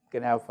 You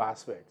can have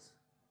phosphates,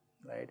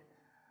 right.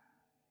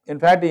 In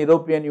fact, the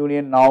European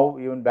Union now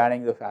even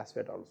banning the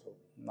phosphate also.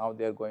 Now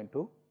they are going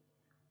to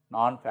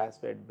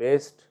non-phosphate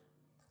based,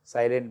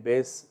 silane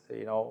base,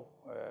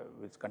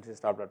 which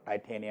consists of the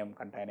titanium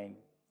containing,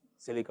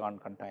 silicon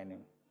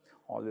containing,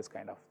 all these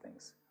kind of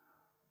things.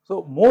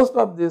 So most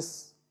of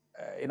this,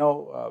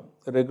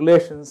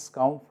 regulations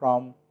come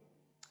from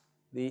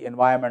the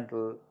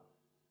environmental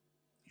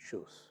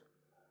issues.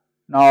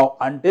 Now,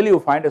 until you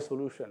find a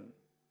solution,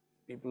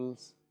 people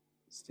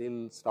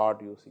still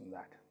start using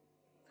that.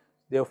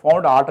 They have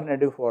found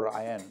alternative for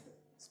iron,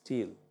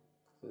 steel,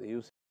 so they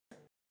use it,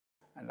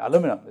 and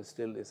aluminum is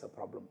still a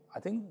problem. I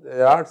think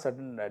there are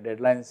certain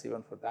deadlines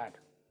even for that.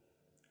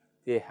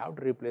 They have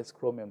to replace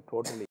chromium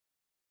totally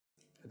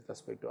with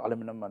respect to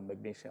aluminum and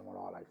magnesium and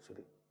all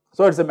actually.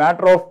 So, it is a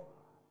matter of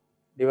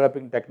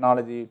developing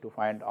technology to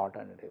find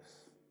alternatives.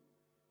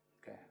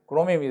 Okay.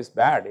 Chromium is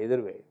bad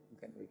either way, we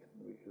can use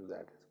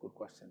that, it is a good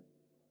question.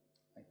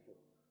 Thank you.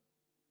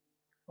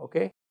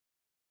 Okay.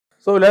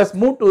 So, let us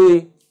move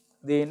to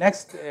the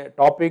next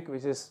topic,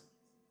 which is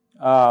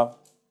yeah,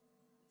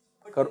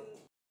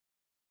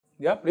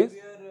 please.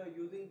 We are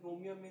using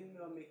chromium in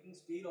making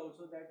steel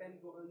also, that and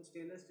in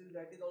stainless steel,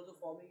 that is also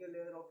forming a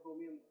layer of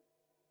chromium.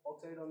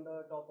 oxide on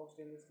the top of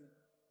stainless steel?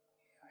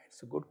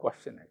 It's a good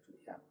question actually.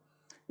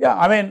 Yeah.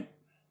 I mean,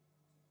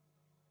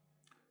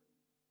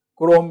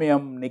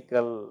 chromium,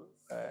 nickel,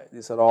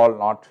 these are all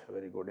not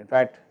very good. In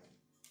fact,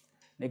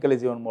 nickel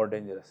is even more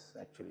dangerous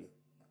actually.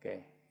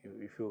 Okay,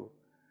 if you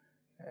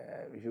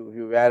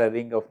wear a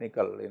ring of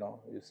nickel,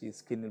 you see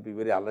skin will be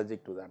very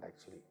allergic to that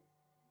actually.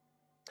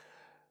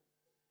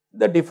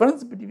 The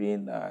difference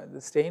between the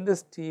stainless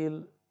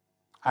steel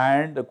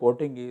and the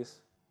coating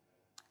is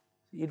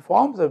it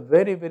forms a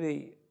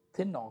very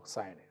thin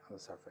oxide on the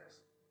surface.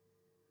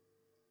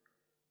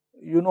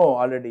 You know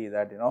already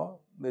that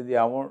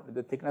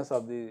the thickness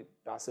of the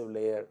passive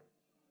layer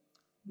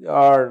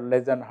are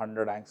less than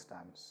 100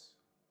 angstroms,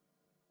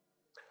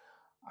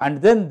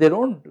 and then they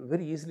do not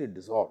very easily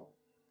dissolve,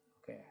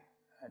 okay,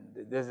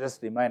 and they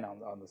just remain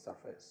on the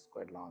surface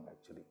quite long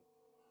actually.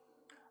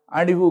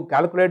 And if you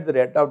calculate the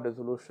rate of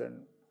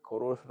dissolution,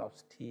 corrosion of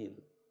steel,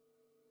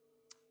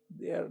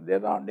 they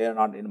are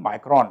not in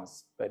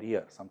microns per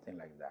year, something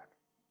like that.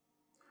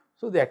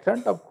 So the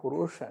extent of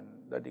corrosion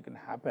that it can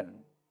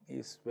happen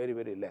is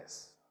very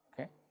less,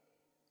 okay,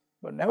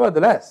 but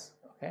nevertheless,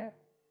 okay,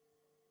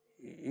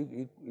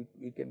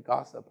 it can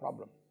cause a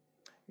problem.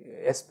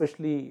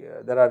 Especially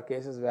there are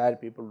cases where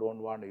people do not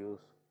want to use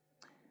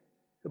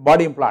the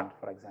body implant,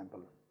 for example,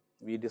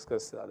 we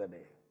discussed the other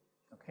day,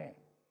 okay.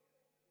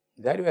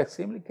 There you are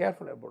extremely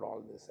careful about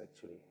all this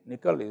actually.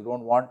 Nickel, you do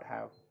not want to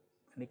have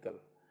nickel.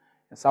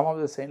 In some of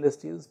the stainless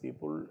steels,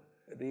 people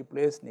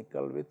replace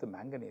nickel with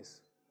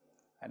manganese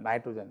and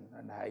nitrogen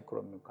and high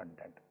chromium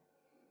content.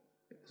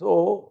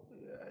 So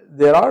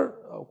there are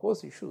of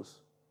course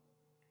issues,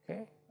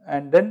 okay,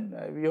 and then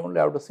we only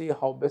have to see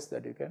how best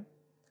that you can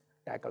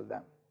tackle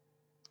them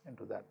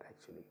into that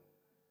actually.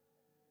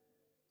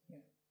 Yeah.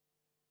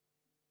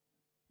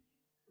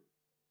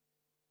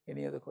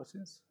 Any other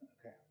questions?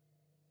 Okay.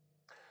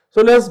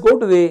 So let us go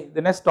to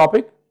the next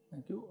topic.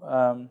 Thank you.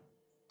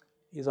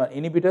 Is on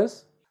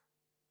inhibitors.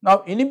 Now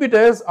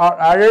inhibitors are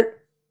added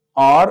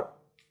or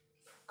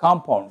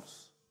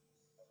compounds.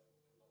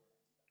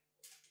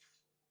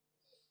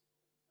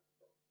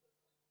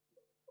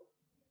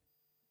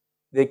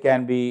 They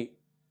can be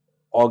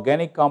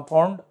organic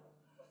compound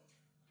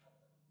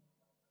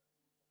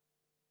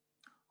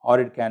or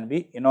it can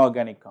be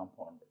inorganic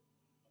compound.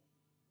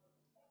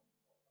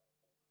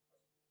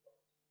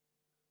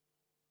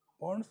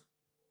 Compounds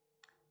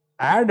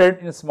added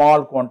in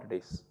small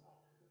quantities.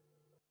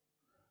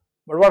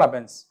 But what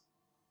happens?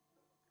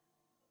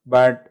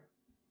 But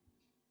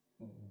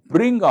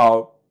bring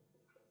out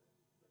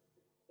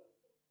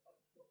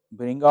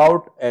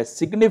a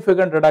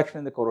significant reduction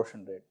in the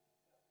corrosion rate.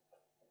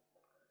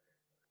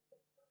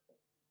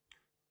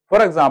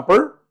 For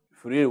example,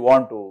 if you really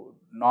want to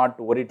not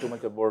to worry too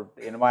much about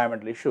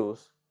environmental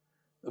issues,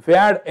 if you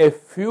add a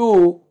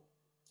few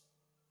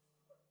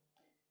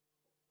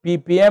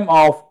ppm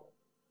of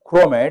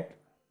chromate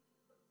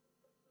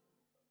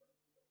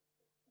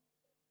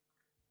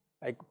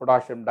like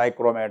potassium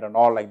dichromate and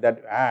all like that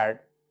you add,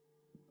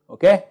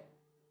 okay,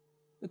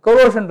 the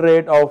corrosion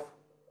rate of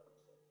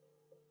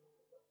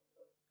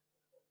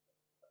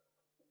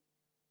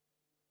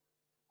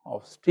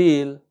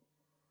steel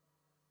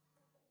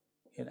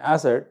in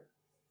acid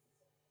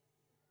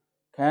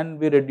can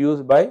be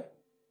reduced by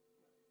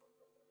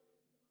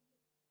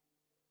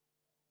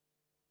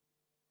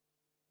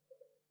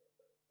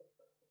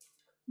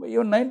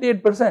even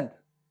 98%.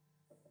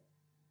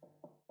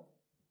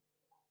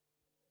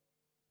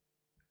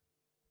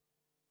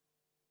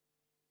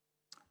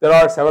 There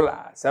are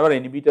several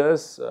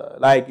inhibitors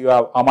like you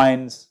have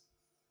amines,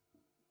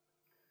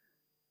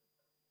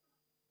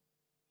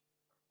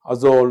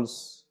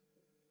 azoles,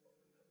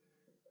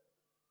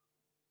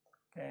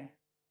 okay,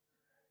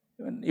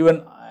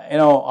 even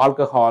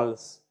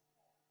alcohols.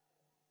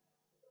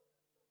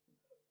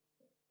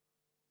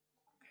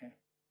 Okay.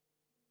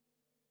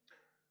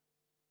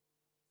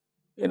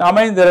 In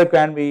amine there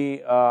can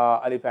be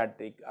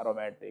aliphatic,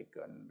 aromatic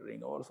and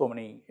ring over, so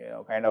many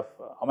kind of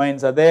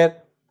amines are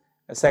there,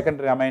 a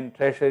secondary amine,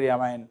 tertiary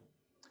amine,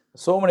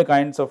 so many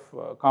kinds of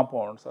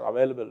compounds are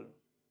available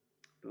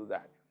to do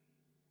that.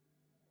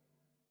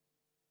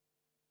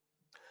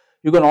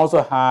 You can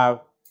also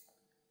have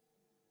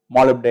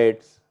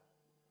molybdates,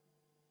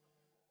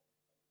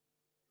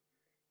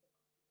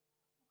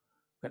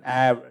 you can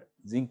have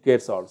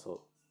zincates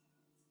also,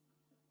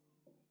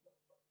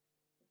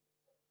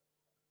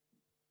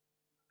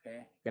 okay,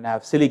 you can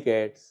have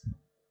silicates.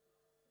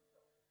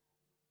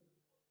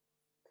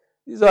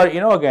 These are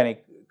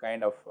inorganic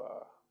kind of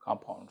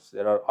compounds,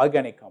 there are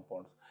organic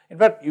compounds. In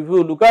fact, if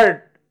you look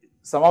at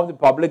some of the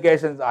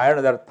publications, I don't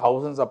know, there are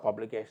thousands of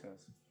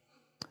publications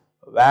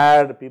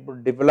where people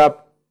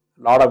develop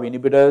a lot of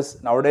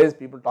inhibitors. Nowadays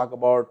people talk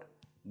about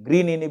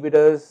green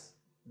inhibitors,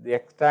 they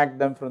extract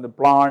them from the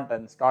plant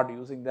and start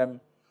using them,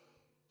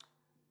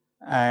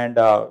 and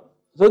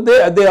so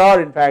they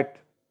are in fact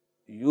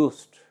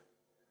used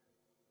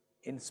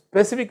in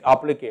specific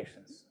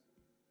applications.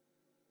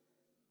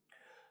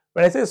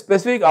 When I say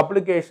specific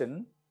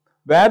application,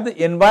 where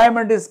the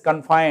environment is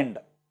confined,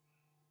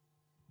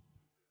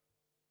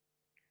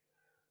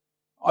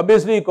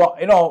 Obviously,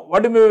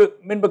 what do you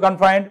mean by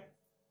confined?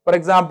 For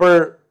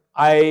example,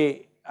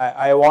 I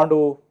want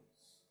to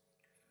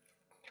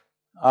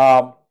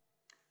um,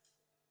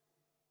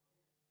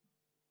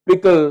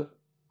 pickle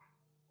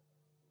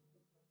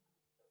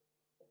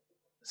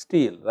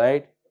steel,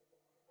 right?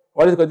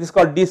 What is this is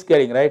called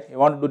descaling, right? You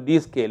want to do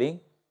descaling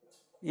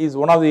is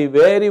one of the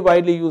very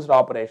widely used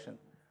operation.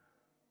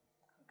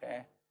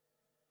 Okay,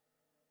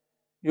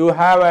 you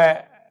have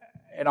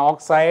an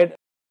oxide,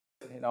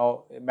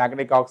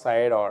 magnetic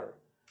oxide or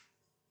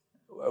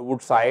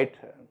woodsite,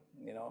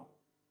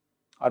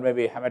 or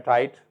maybe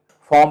hematite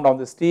formed on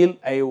the steel.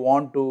 I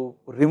want to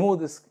remove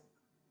this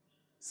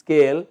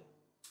scale.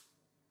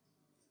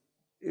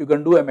 You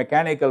can do a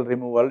mechanical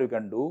removal, you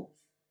can do,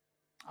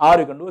 or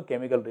you can do a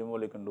chemical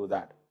removal, you can do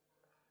that.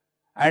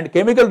 And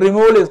chemical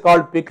removal is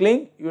called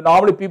pickling. You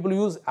normally people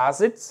use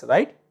acids,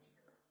 right?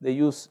 They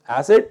use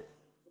acid.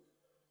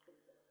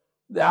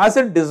 The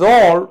acid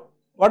dissolve,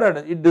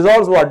 it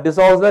dissolves what?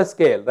 Dissolves the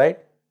scale, right?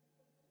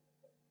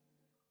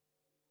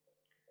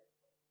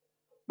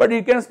 But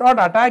it can start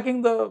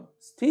attacking the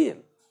steel.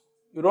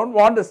 You don't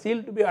want the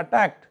steel to be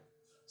attacked.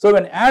 So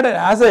when add an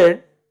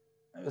acid,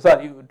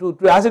 to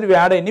acid we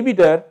add an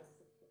inhibitor,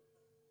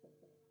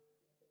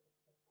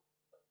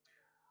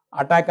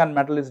 attack on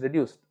metal is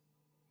reduced.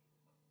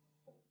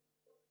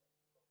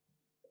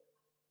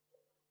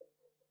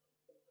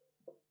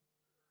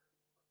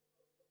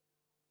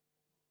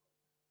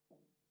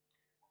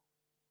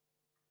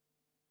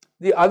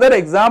 The other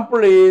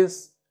example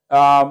is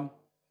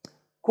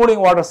cooling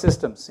water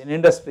systems in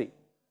industry.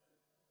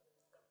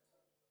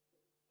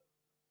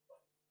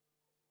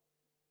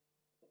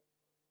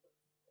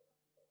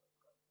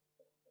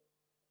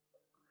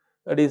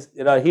 That is,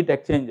 there are heat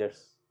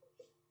exchangers.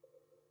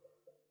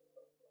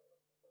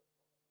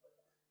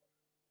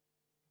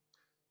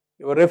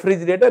 Your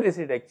refrigerator is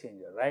heat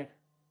exchanger, right?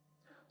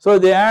 So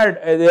they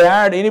add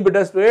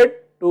inhibitors to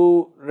it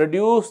to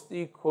reduce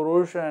the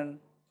corrosion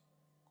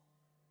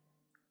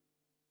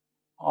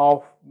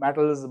of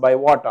metals by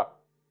water.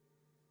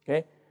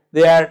 Okay,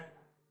 they add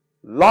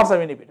lots of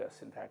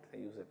inhibitors. In fact, they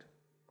use it.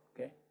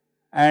 Okay,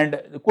 and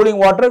the cooling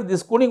water.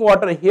 This cooling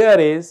water here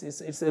it's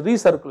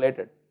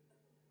recirculated.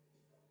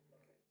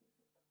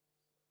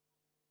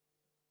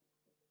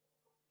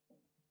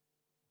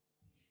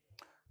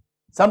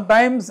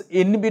 Sometimes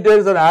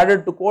inhibitors are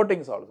added to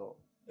coatings also.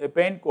 A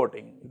paint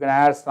coating, you can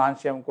add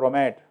strontium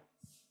chromate.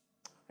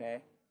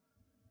 Okay,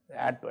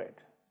 add to it.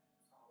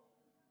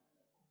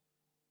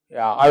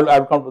 Yeah,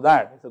 I'll come to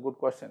that. It's a good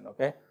question.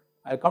 Okay,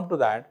 I'll come to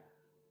that.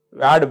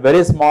 We add a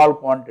very small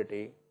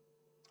quantity.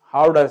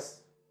 How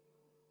does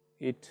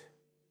it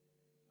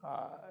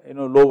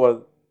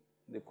lower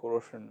the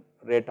corrosion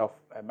rate of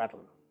a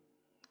metal?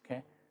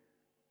 Okay,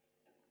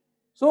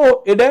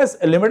 so it has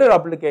a limited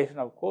application.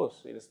 Of course,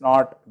 it is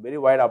not very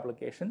wide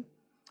application,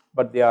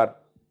 but they are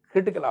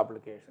critical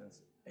applications.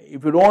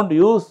 If you don't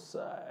use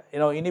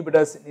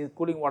inhibitors in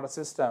cooling water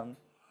system,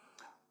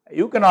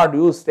 you cannot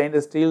use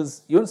stainless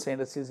steels, even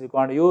stainless steels you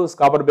can't use,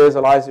 copper based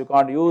alloys you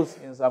can't use,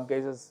 in some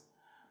cases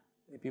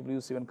people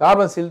use even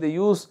carbon steel they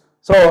use.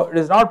 So it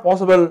is not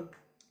possible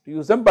to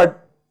use them,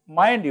 but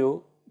mind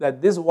you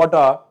that this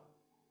water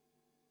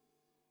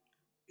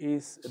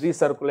is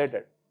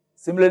recirculated.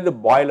 Similarly the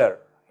boiler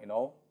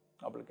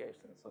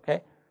applications,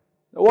 okay,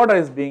 the water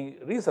is being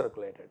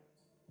recirculated.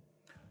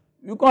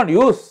 You can't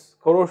use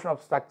corrosion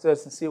of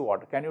structures in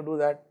seawater. Can you do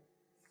that?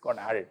 You can't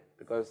add it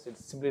because it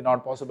is simply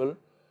not possible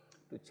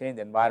to change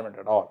the environment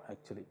at all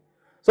actually.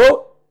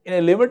 So in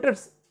a limited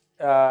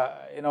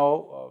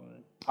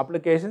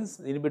applications,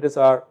 the inhibitors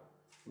are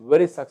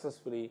very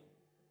successfully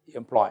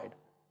employed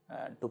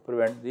to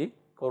prevent the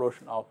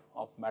corrosion of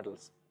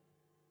metals.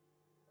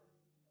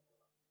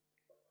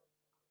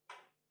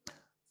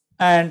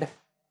 And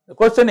the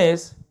question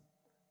is,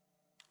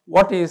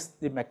 what is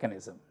the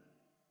mechanism?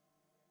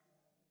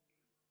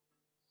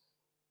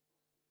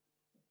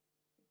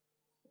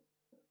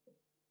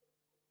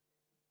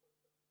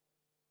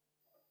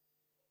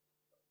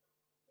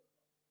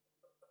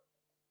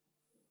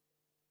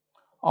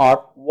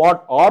 Or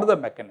what are the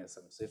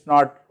mechanisms? It is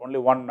not only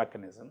one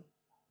mechanism.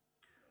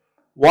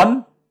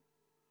 One,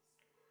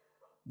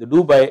 they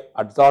do by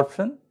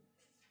adsorption.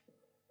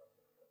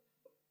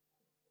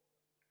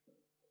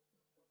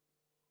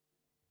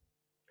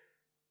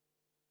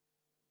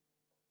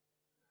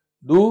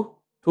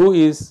 Two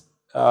is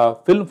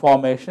film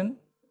formation.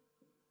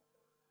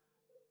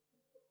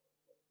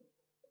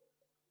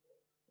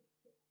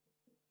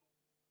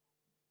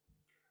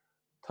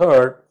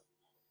 Third,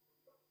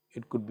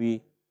 it could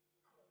be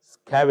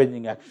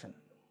scavenging action.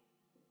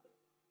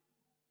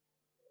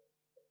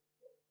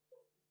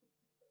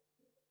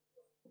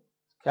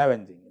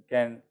 Scavenging, it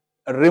can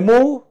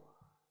remove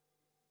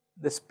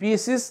the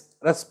species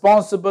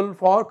responsible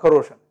for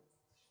corrosion.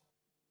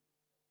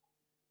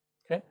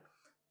 Okay,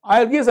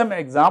 I will give some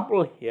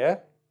example here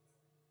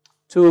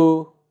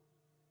to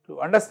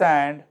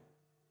understand.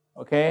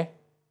 Okay,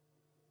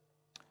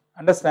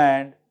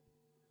 understand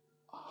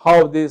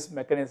how this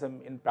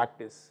mechanism in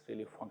practice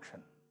really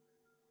function.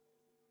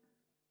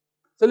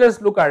 So, let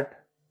us look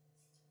at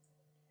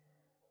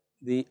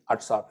the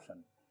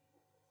adsorption.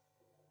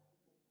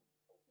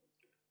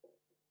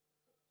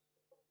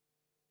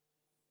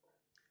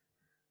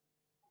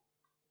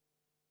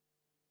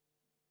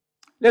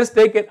 Let us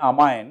take an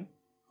amine.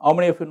 How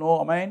many of you know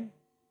amine?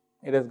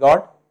 It has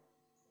got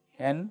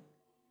N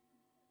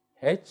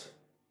H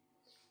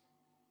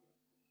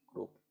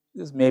group.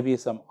 This may be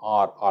some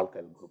R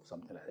alkyl group,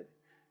 something like that.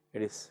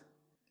 It is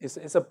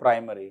it's a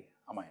primary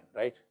amine,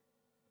 right?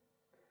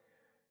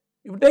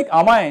 If you take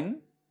amine,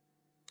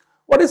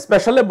 what is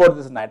special about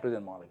this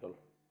nitrogen molecule?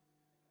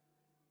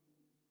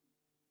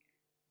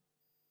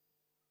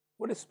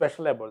 What is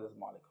special about this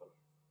molecule?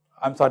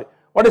 I am sorry,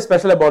 what is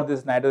special about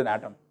this nitrogen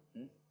atom?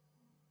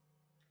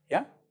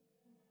 Yeah,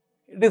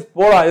 it is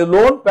polar, a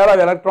lone pair of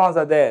electrons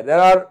are there. There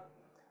are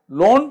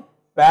lone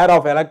pair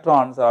of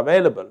electrons are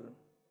available.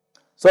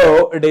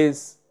 So, it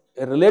is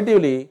a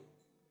relatively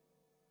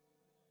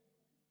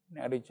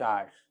negative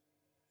charge.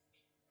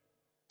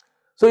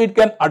 So, it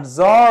can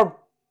adsorb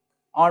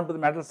onto the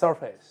metal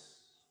surface.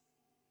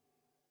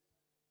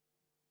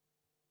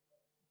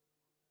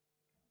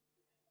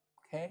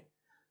 Okay.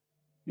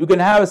 You can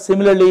have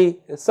similarly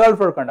a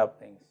sulfur kind of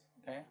things.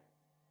 Okay.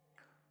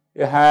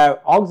 You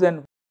have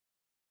oxygen,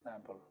 for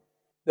example.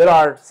 There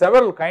are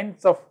several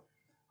kinds of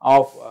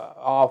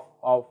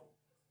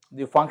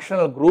the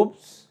functional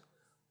groups.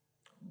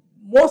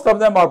 Most of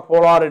them are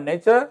polar in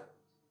nature.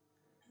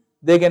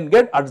 They can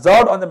get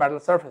adsorbed on the metal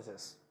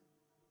surfaces.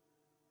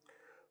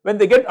 When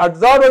they get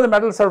adsorbed on the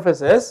metal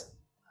surfaces,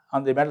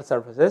 there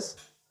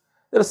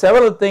are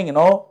several things,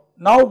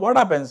 Now what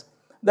happens?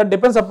 That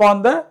depends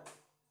upon the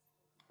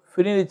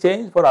Finny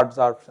change for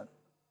adsorption.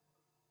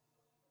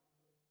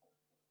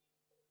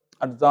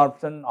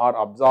 Adsorption or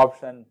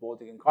absorption, both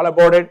you can call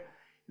about it.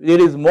 If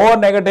it is more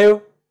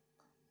negative,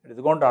 it is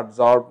going to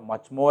adsorb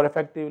much more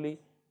effectively.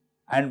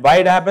 And why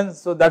it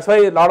happens? So that is why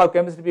a lot of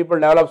chemistry people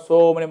develop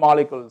so many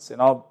molecules,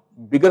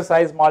 bigger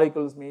size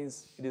molecules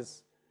means it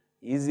is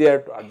easier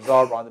to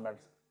adsorb on the metal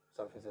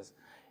surfaces.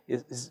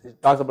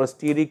 It talks about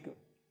steric,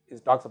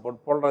 it talks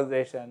about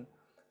polarization,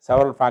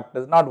 several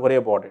factors, not worry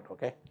about it,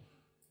 okay.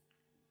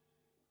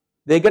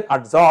 They get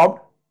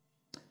adsorbed.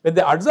 When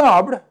they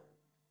adsorbed,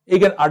 you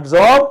can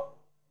adsorb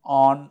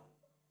on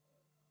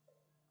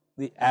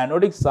the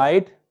anodic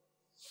side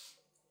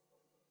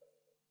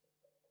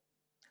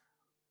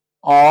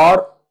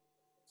or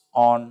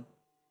on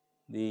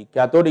the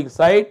cathodic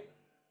side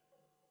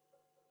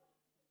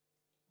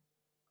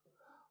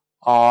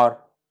or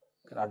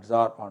can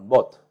adsorb on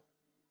both.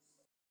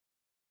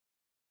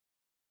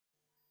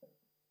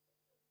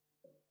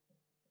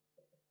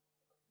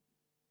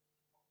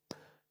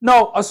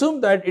 Now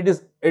assume that it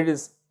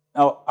is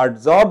now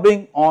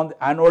adsorbing on the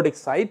anodic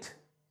side.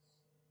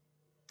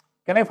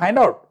 Can I find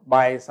out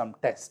by some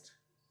test?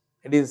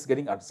 It is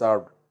getting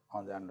adsorbed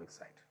on the anodic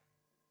side.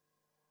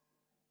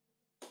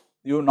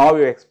 You now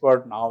you are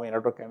expert now in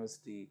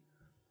electrochemistry,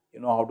 you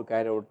know how to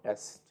carry out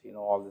tests, you know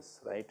all this,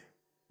 right?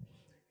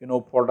 You know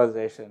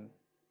polarization.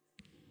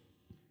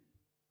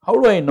 How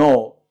do I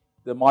know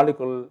the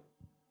molecule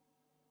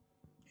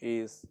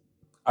is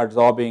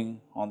adsorbing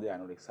on the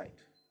anodic side?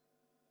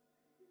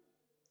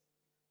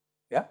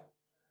 Yeah,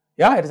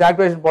 yeah, it is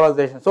activation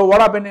polarization. So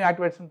what happened in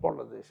activation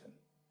polarization?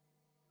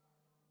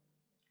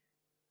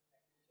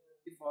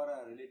 For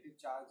a relative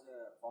charge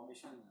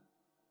formation.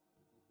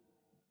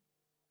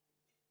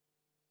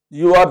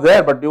 You are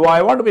there, but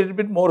I want to be a little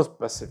bit more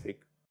specific.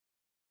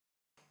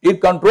 It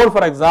controls,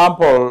 for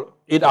example,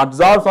 it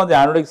adsorbs on the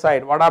anodic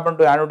side. What happened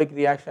to anodic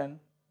reaction?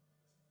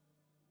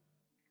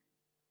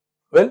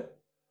 Well,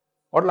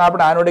 what will happen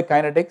to anodic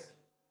kinetics?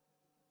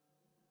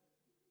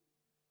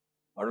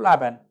 What will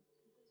happen?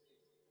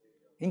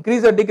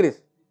 Increase or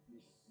decrease?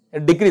 A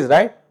decrease,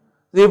 right?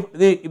 If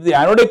the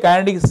anodic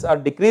kinetics are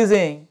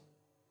decreasing,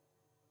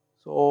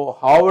 so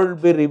how will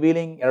it be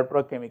revealing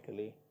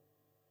electrochemically?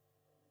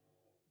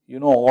 You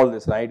know all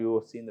this, right? You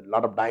have seen a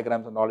lot of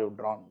diagrams and all you have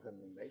drawn,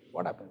 right?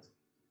 What happens?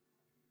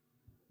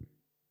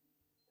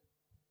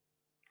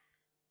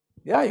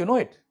 Yeah, you know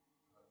it.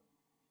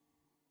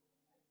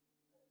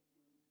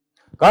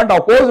 Current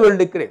of course will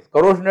decrease,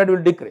 corrosion rate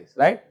will decrease,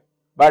 right?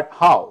 But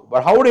how?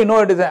 But how do you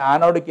know it is an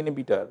anodic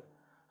inhibitor?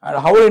 And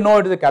how do you know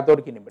it is a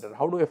cathodic inhibitor?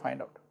 How do we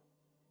find out?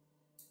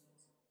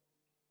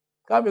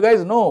 Come, you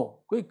guys know,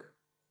 quick.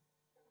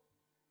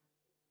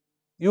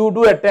 You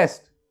do a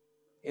test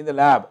in the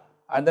lab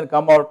and then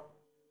come out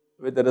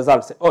with the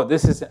results, say, oh,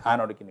 this is an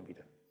anodic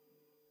inhibitor.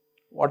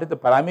 What is the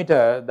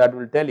parameter that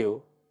will tell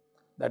you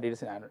that it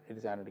is an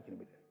anodic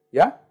inhibitor?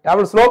 Yeah,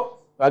 tablet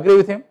slope, you agree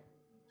with him?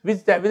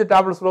 Which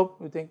tablet slope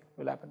you think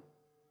will happen?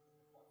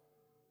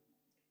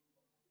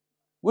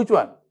 Which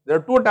one? There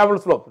are two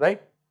tablet slopes,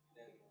 right?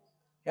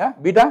 Yeah,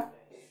 beta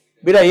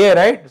A,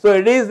 right? So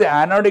it is the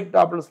anodic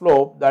tablet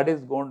slope that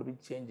is going to be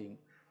changing.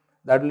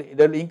 That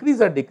will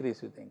increase or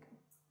decrease, you think?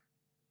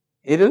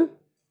 It will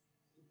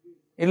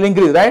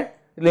increase, right?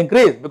 It will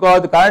increase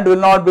because the current will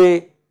not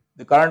be,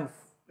 the current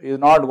is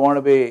not going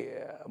to be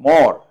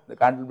more, the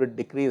current will be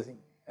decreasing,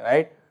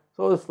 right?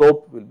 So the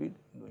slope will be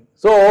doing.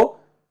 So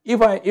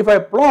if I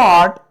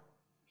plot,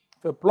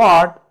 if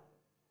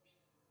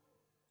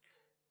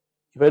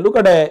I look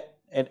at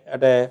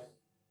a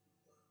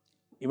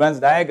events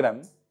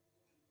diagram,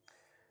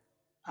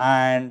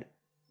 and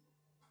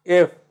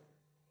if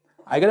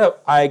I get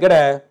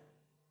a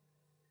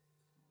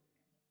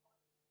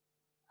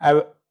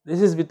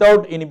this is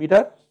without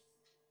inhibitor,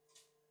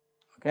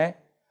 okay.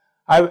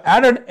 I have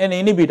added an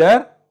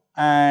inhibitor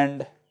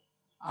and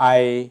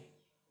I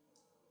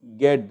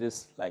get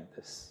this like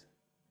this.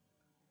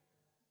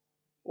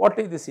 What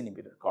is this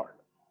inhibitor called?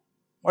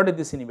 What is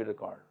this inhibitor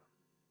called?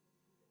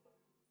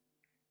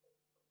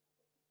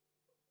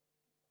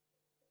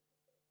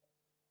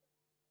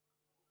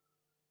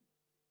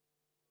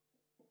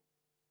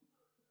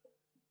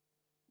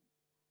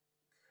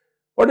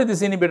 What is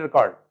this inhibitor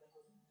called?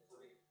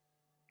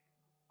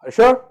 Are you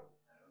sure?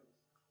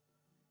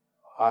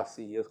 Ah,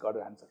 see, he has got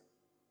the answer.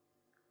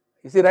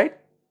 Is he right?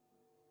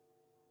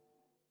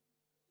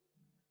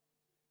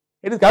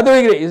 It is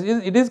cathodic,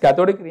 it is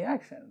cathodic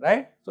reaction,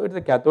 right? So, it is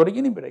a cathodic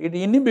inhibitor, it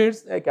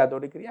inhibits a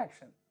cathodic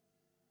reaction,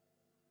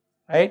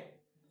 right?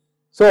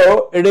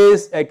 So, it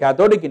is a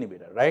cathodic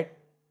inhibitor, right?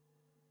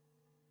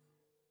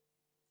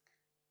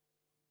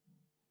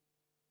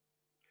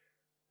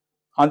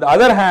 On the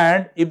other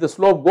hand, if the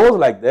slope goes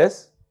like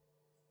this,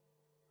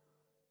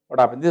 what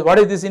happens? What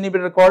is this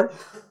inhibitor called?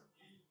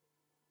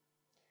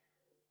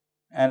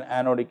 An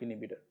anodic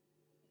inhibitor.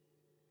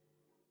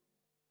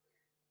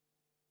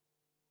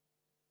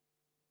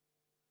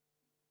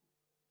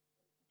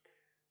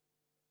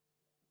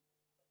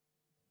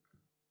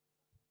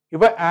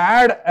 If I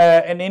add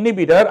an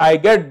inhibitor, I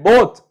get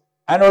both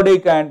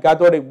anodic and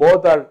cathodic,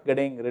 both are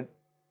getting,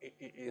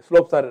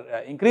 slopes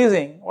are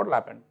increasing. What will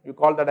happen? You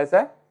call that as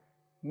a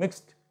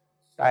mixed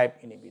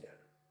type inhibitor.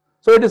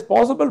 So, it is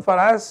possible for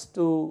us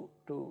to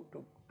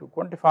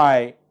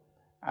quantify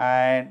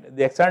and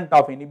the extent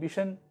of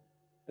inhibition.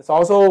 It is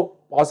also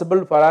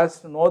possible for us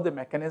to know the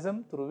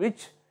mechanism through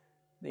which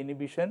the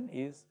inhibition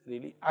is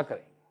really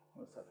occurring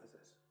on the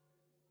surfaces.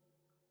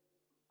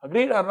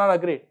 Agreed or not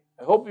agreed?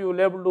 I hope you will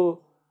be able to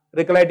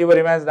recollect your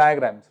image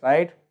diagrams,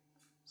 right.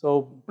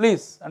 So,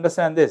 please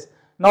understand this.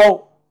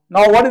 Now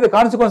what is the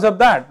consequence of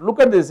that? Look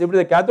at this, if it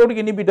is a cathodic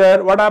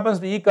inhibitor, what happens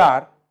to E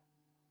car?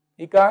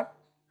 E car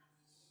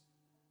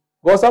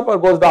goes up or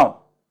goes down?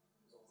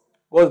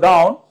 Goes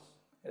down.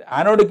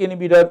 Anodic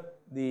inhibitor,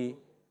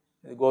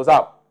 it goes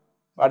up,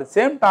 but at the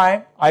same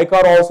time I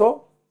car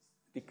also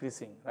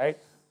decreasing, right.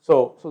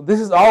 So,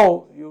 this is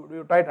how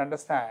you try to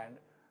understand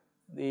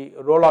the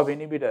role of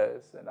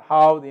inhibitors and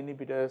how the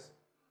inhibitors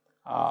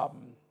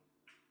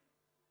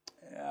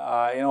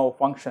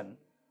function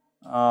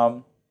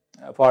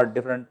for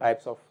different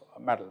types of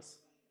metals.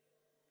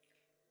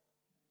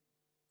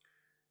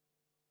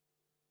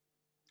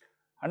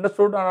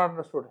 Understood or not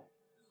understood?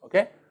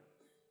 Okay.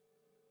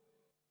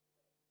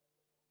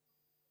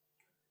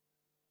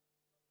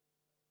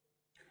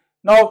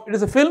 Now, it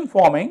is a film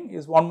forming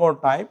is one more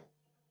type.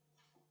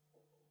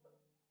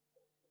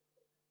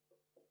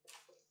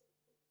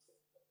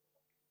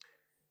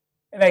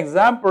 An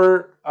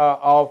example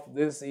of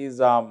this is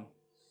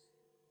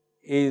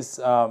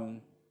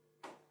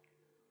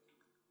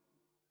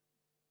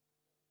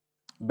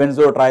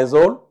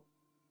benzotriazole,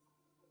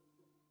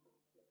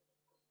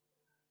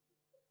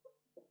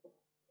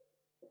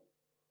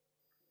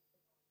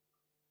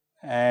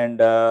 and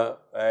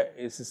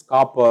this is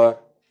copper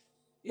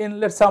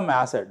in some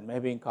acid,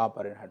 maybe in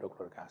copper and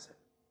hydrochloric acid.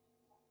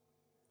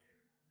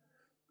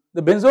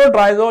 The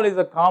benzotriazole is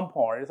a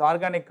compound, it is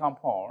organic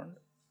compound,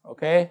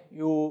 okay.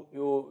 You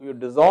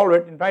dissolve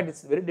it, in fact it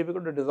is very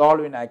difficult to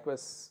dissolve in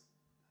aqueous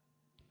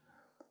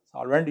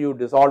solvent, you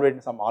dissolve it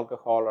in some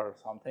alcohol or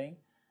something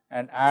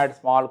and add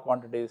small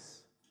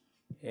quantities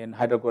in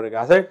hydrochloric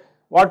acid.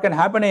 What can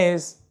happen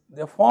is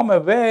they form a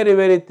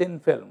very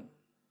thin film,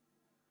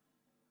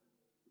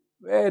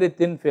 very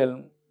thin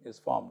film is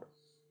formed,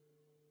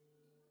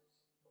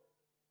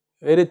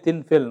 very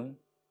thin film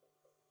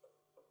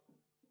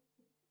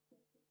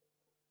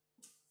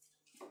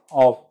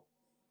of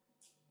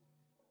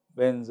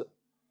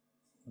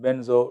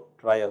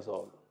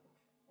benzotriazole.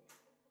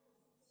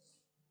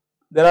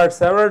 There are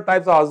several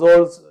types of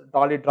azoles,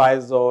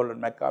 tolutriazole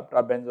and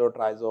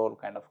mercaptabenzotriazole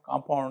kind of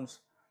compounds,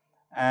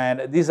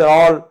 and these are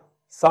all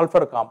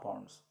sulfur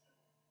compounds,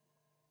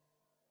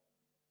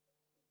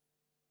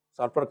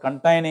 sulfur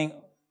containing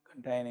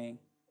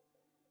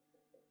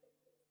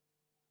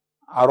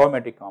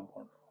aromatic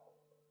compound.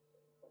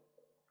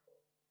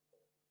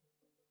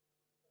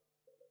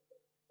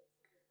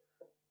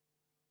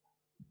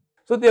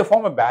 So, they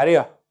form a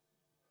barrier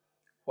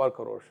for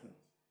corrosion.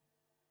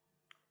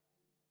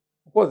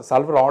 Of course, the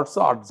sulfur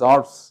also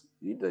absorbs,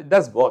 it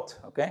does both,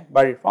 okay,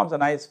 but it forms a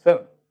nice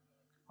film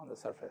on the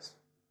surface.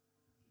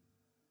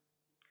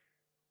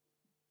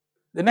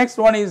 The next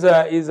one is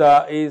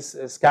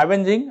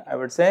scavenging, I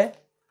would say.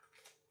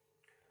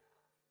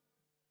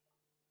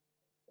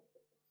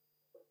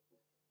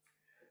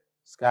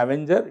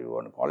 Scavenger, you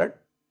want to call it,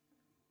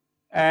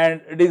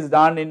 and it is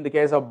done in the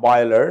case of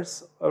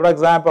boilers. For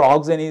example,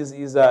 oxygen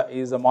is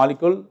a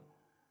molecule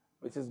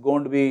which is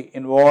going to be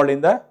involved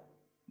in the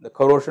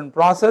corrosion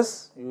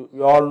process.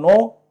 You all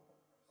know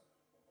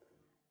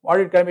what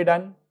it can be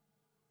done.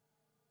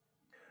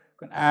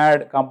 You can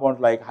add compounds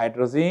like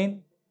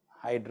hydrazine,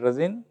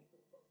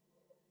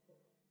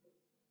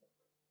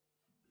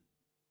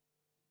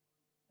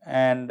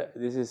 and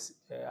this is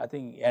I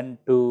think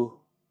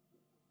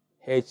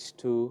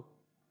N2H2,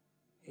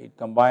 it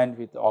combines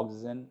with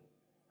oxygen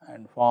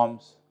and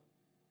forms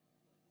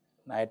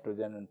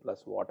nitrogen and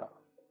plus water.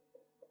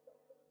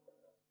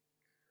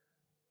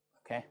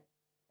 Okay,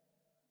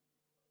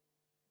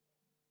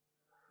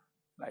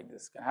 like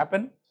this can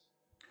happen.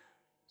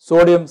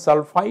 Sodium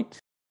sulfite,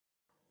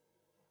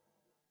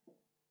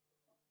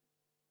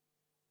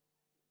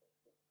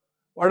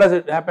 what does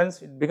it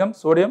happens? It becomes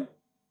sodium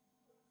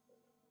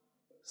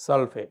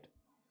sulfate.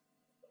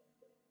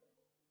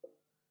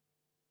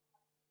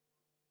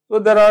 So,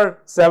 there are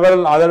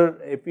several other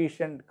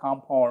efficient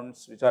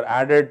compounds which are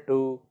added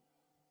to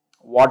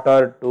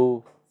water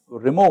to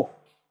remove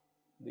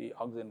the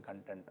oxygen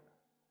content.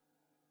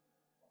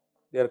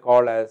 They are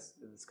called as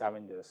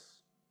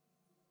scavengers.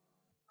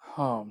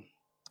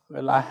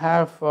 Well, I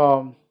have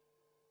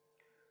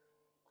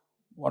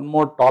one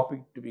more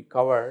topic to be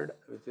covered,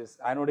 which is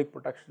anodic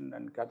protection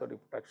and cathodic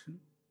protection.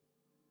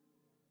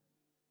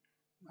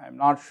 I am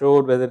not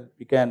sure whether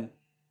we can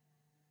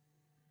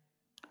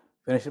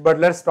finish it, but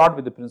let us start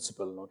with the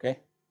principle. Okay,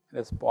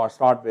 let us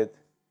start with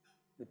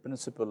the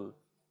principle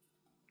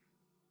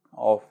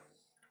of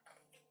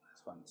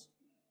this one.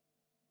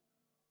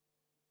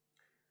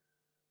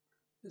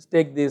 Let's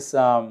take this.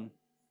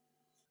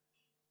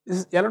 This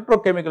is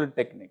electrochemical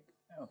technique.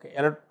 Okay,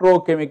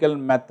 electrochemical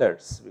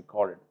methods we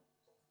call it.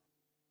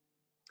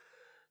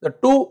 The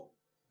two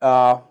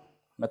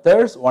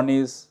methods, one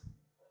is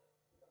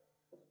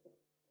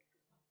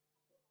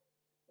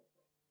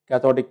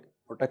cathodic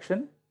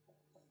protection,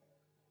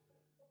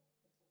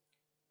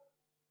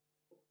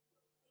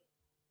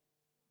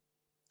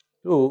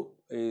 two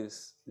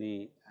is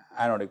the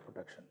anodic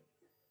protection.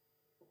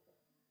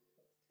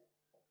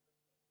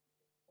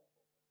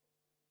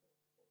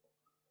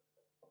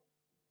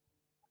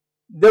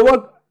 They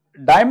work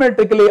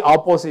diametrically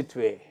opposite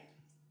way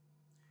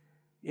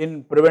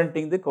in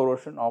preventing the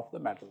corrosion of the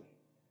metal.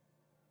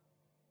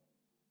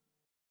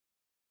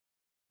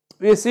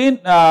 We have seen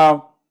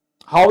how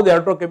the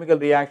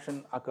electrochemical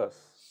reaction occurs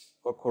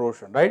for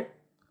corrosion, right.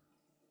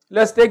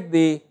 Let us take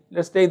the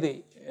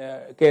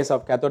case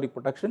of cathodic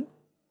protection.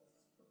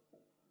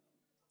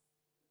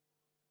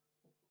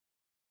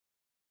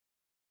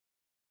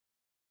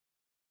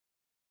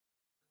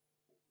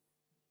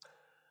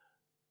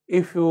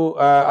 If you,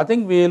 I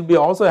think we will be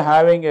also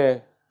having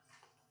a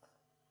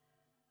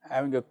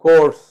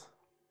course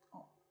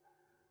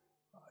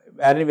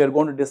wherein we are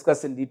going to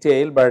discuss in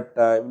detail, but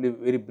it will be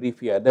very brief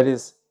here. That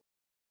is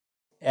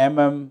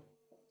MM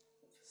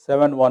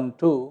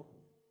 712,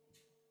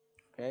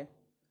 okay,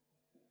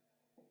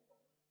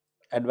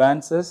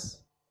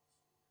 advances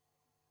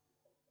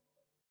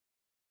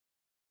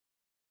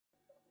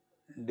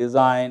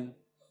design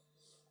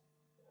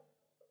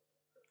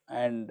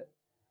and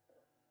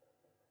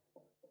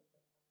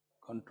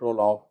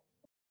control of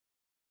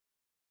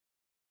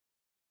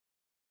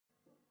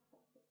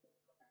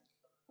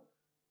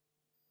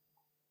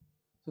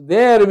so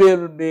there we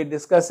will be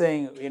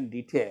discussing in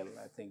detail.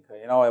 I think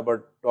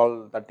about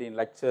 12-13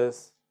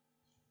 lectures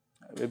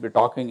we will be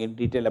talking in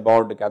detail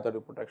about the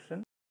cathodic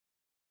protection.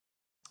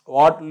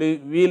 What we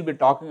will be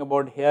talking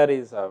about here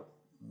is a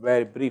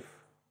very brief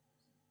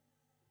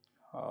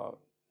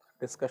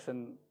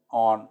discussion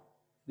on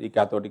the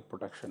cathodic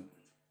protection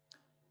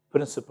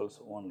principles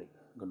only.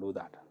 You can do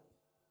that.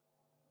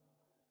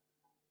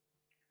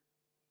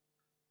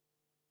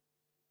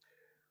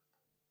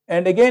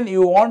 And again,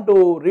 you want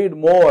to read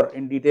more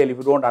in detail if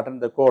you do not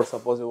attend the course.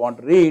 Suppose you want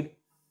to read,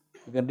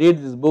 you can read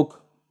this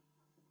book,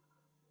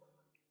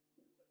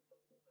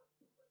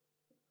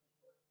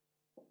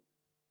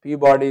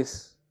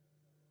 Peabody's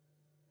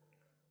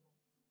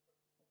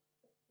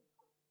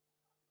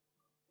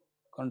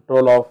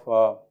Control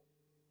of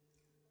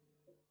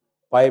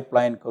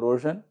Pipeline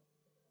Corrosion.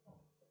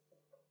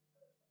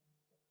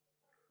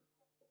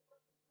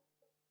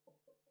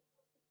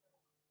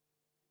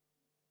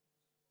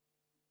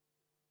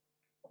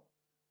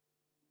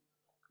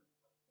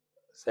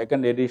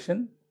 Second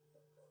edition.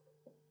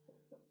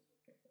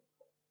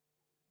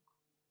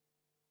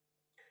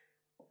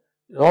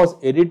 It was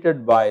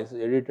edited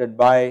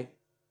by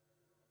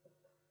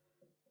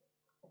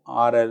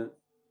R.L.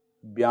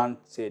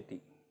 Bianchetti.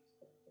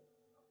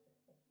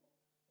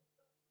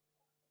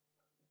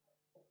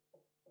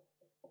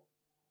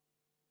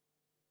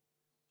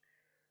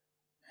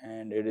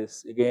 And it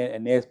is again a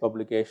NACE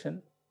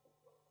publication.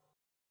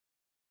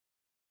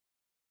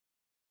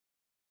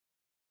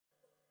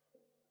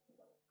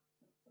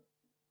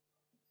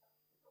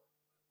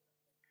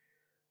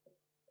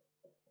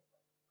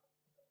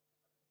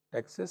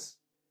 Texas,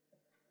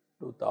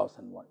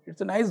 2001. It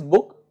is a nice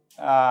book,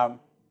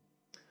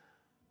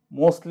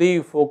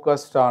 mostly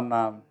focused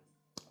on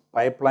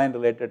pipeline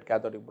related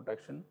cathodic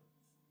protection.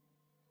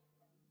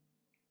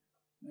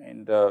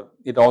 and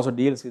it also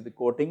deals with the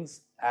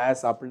coatings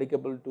as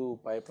applicable to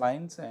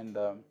pipelines, and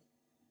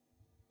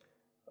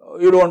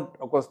you do not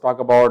of course talk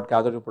about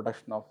cathodic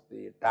protection of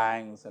the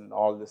tanks and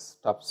all this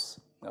stuffs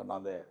are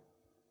not there,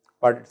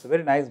 but it is a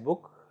very nice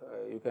book.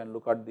 You can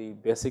look at the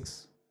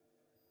basics,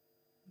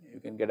 you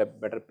can get a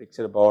better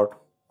picture about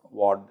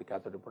what the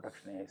cathodic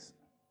protection is.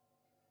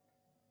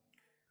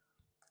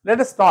 Let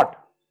us start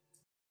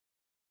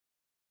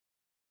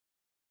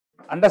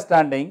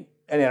understanding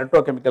an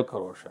electrochemical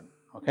corrosion.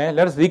 Okay,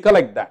 let us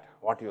recollect that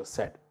what you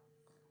said.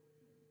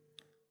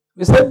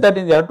 We said that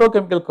in the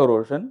electrochemical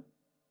corrosion,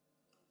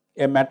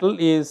 a metal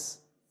is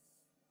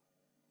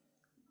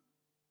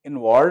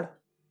involved,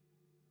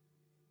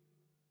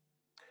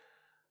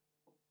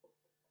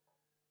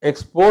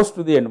 exposed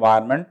to the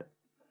environment,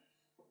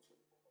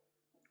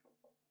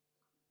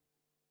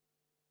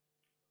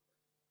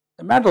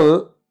 the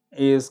metal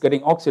is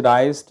getting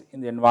oxidized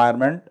in the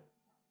environment,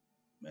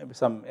 maybe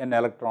some N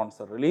electrons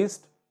are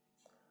released.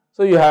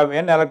 So, you have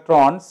N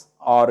electrons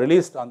are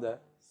released on the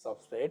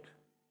substrate.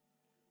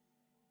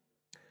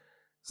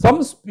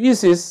 Some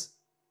species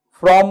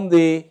from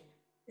the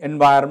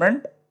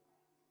environment,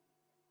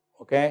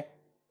 okay,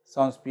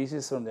 some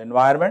species from the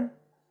environment,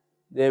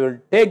 they will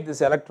take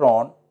this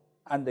electron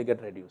and they get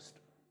reduced.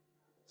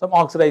 Some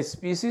oxidized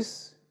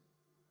species,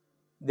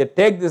 they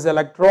take this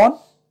electron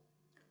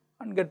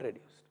and get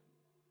reduced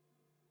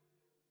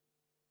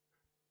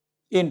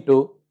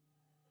into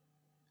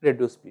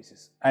reduced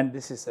species, and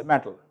this is a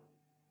metal.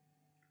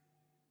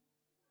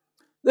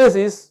 This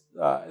is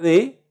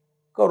the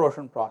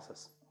corrosion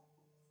process.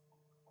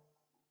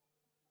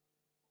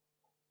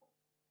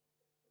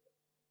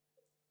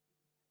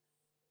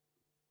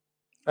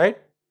 Right.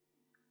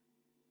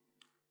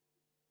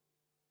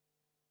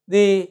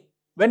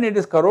 When it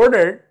is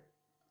corroded,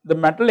 the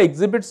metal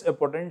exhibits a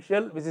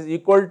potential which is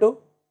equal to,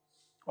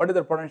 what is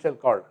the potential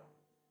called?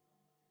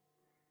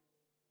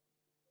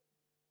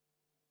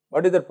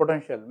 What is the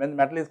potential? When the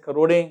metal is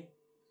corroding,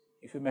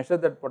 if you measure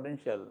that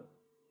potential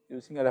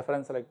using a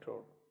reference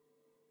electrode,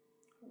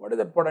 what is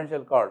that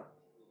potential called?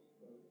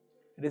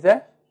 It is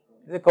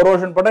a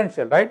corrosion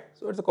potential, right?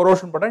 So, it is a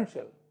corrosion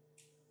potential.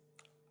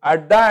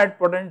 At that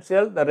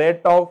potential, the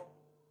rate of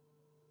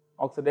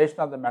oxidation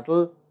of the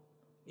metal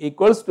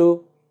equals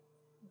to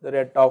the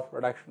rate of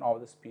reduction of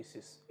the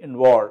species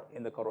involved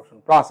in the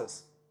corrosion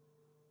process.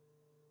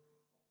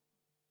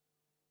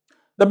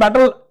 The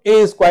metal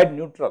is quite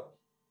neutral,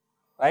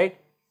 right?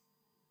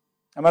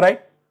 Am I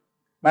right?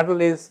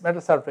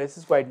 Metal surface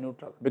is quite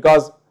neutral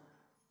because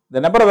the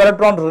number of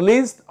electrons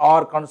released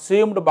are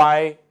consumed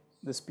by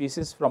the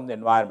species from the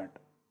environment.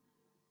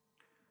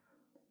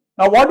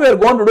 Now, what we are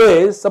going to do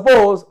is,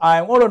 suppose I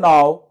am going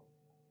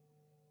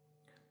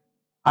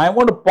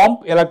to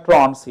pump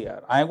electrons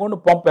here, I am going to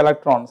pump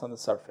electrons on the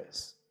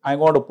surface, I am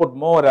going to put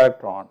more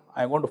electron,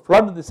 I am going to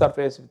flood the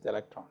surface with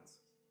electrons.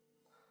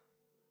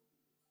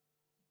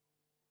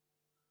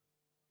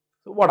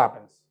 So, what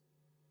happens?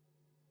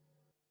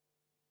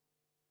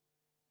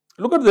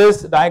 Look at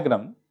this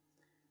diagram.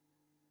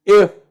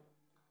 If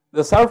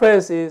the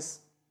surface is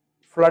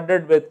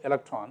flooded with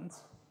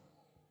electrons,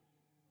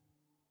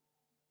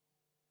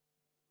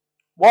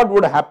 what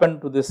would happen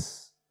to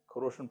this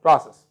corrosion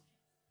process?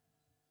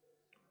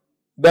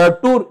 There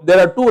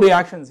are two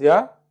reactions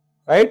here,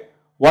 right?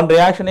 One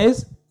reaction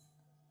is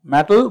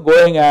metal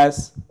going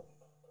as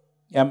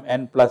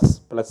Mn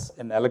plus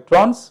N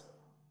electrons,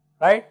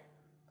 right?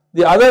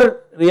 The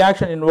other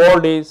reaction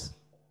involved is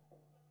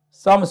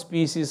some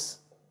species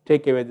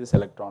take away these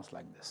electrons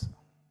like this.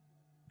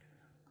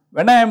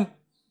 When I am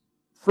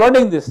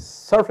flooding this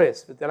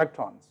surface with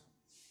electrons,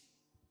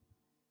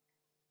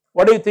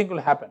 what do you think will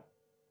happen?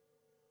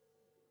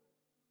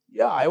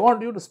 Yeah, I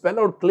want you to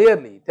spell out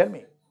clearly, tell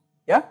me.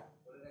 Yeah?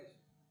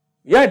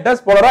 Yeah, it does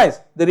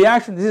polarize. The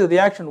reaction, this is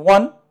reaction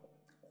 1,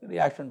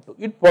 reaction 2,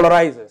 it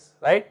polarizes,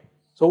 right?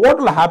 So, what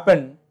will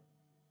happen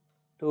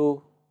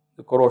to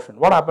the corrosion?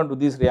 What happened to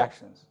these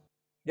reactions?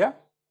 Yeah?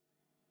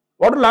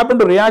 What will happen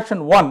to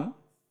reaction 1?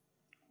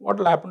 What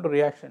will happen to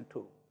reaction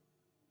 2?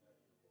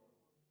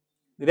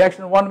 The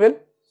reaction 1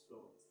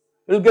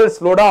 will get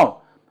slowed down.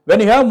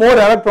 When you have more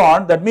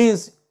electron, that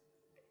means,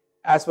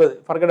 as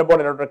per, forget about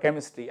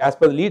electrochemistry, as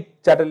per the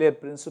Lee-Chatelier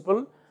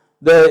principle,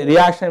 the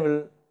reaction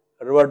will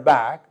revert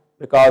back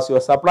because you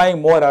are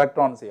supplying more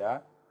electrons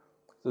here.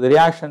 So, the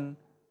reaction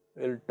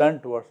will turn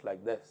towards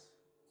like this.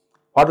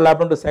 What will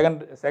happen to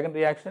second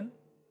reaction?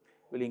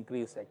 Will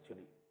increase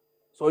actually.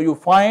 So, you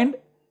find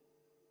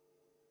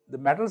the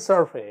metal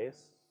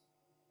surface,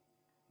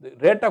 the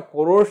rate of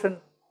corrosion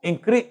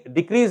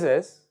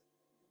decreases,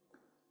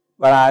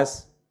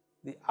 whereas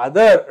the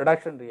other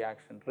reduction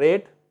reaction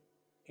rate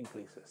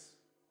increases.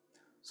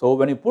 So,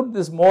 when you put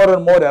this more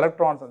and more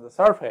electrons on the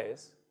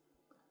surface,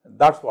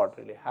 that is what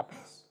really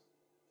happens,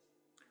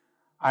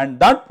 and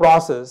that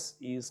process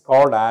is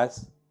called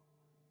as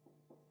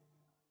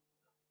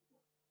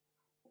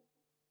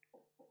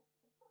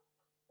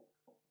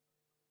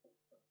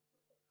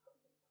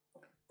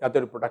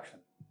cathodic protection.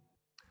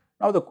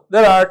 Now,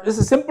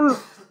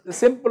 the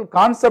simple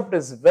concept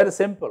is very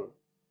simple.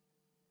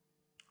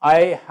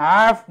 I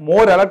have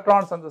more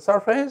electrons on the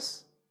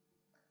surface,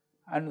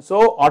 and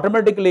so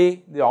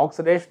automatically the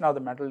oxidation of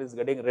the metal is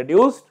getting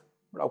reduced,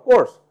 but of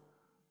course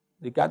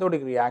the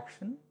cathodic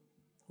reaction,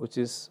 which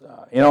is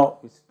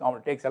which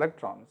normally takes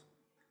electrons,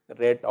 the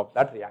rate of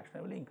that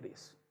reaction will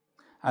increase,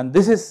 and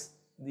this is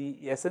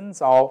the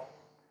essence of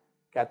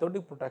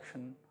cathodic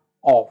protection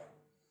of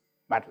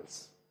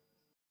metals.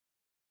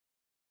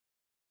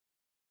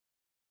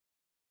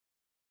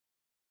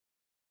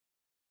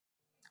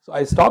 So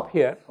I stop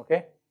here,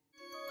 okay.